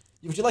 So,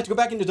 would you like to go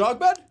back into dog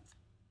bed?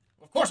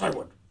 Of course I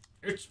would.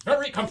 It's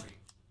very comfy.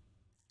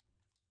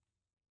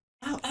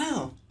 Ow,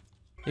 ow.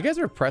 You guys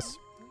ever press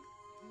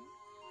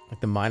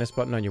like the minus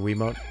button on your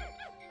Wiimote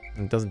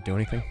and it doesn't do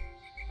anything?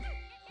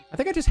 I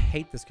think I just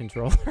hate this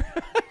controller.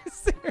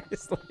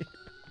 Seriously.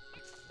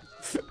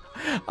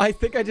 I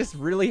think I just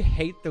really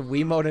hate the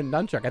Wiimote and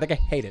nunchuck. I think I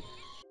hate it.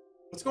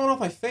 What's going on with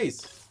my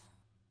face?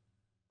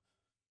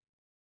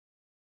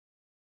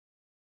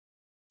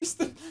 Just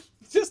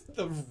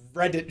the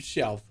Reddit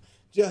shelf.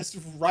 Just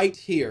right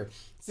here.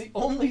 It's the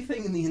only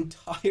thing in the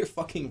entire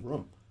fucking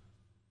room.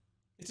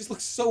 It just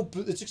looks so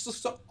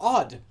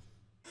odd.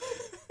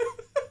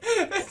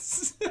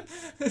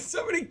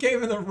 Somebody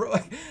came in the room,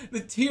 like,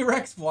 the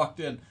T-Rex walked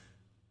in.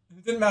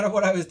 It didn't matter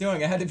what I was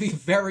doing. I had to be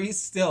very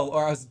still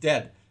or I was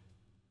dead.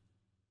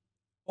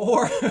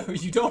 Or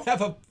you don't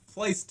have a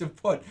place to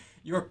put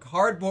your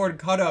cardboard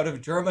cutout of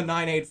Jerma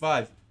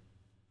 985.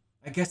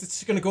 I guess it's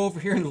just gonna go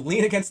over here and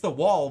lean against the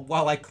wall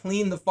while I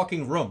clean the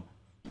fucking room.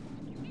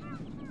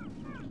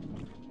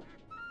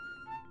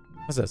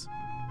 What's this?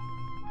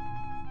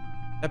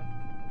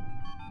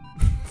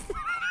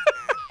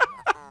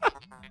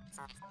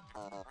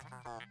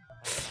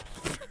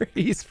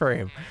 Freeze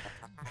frame.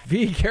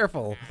 Be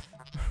careful.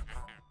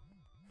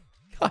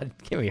 God,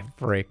 give me a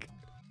break.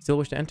 Still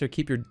wish to enter?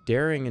 Keep your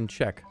daring in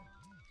check.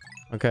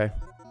 Okay.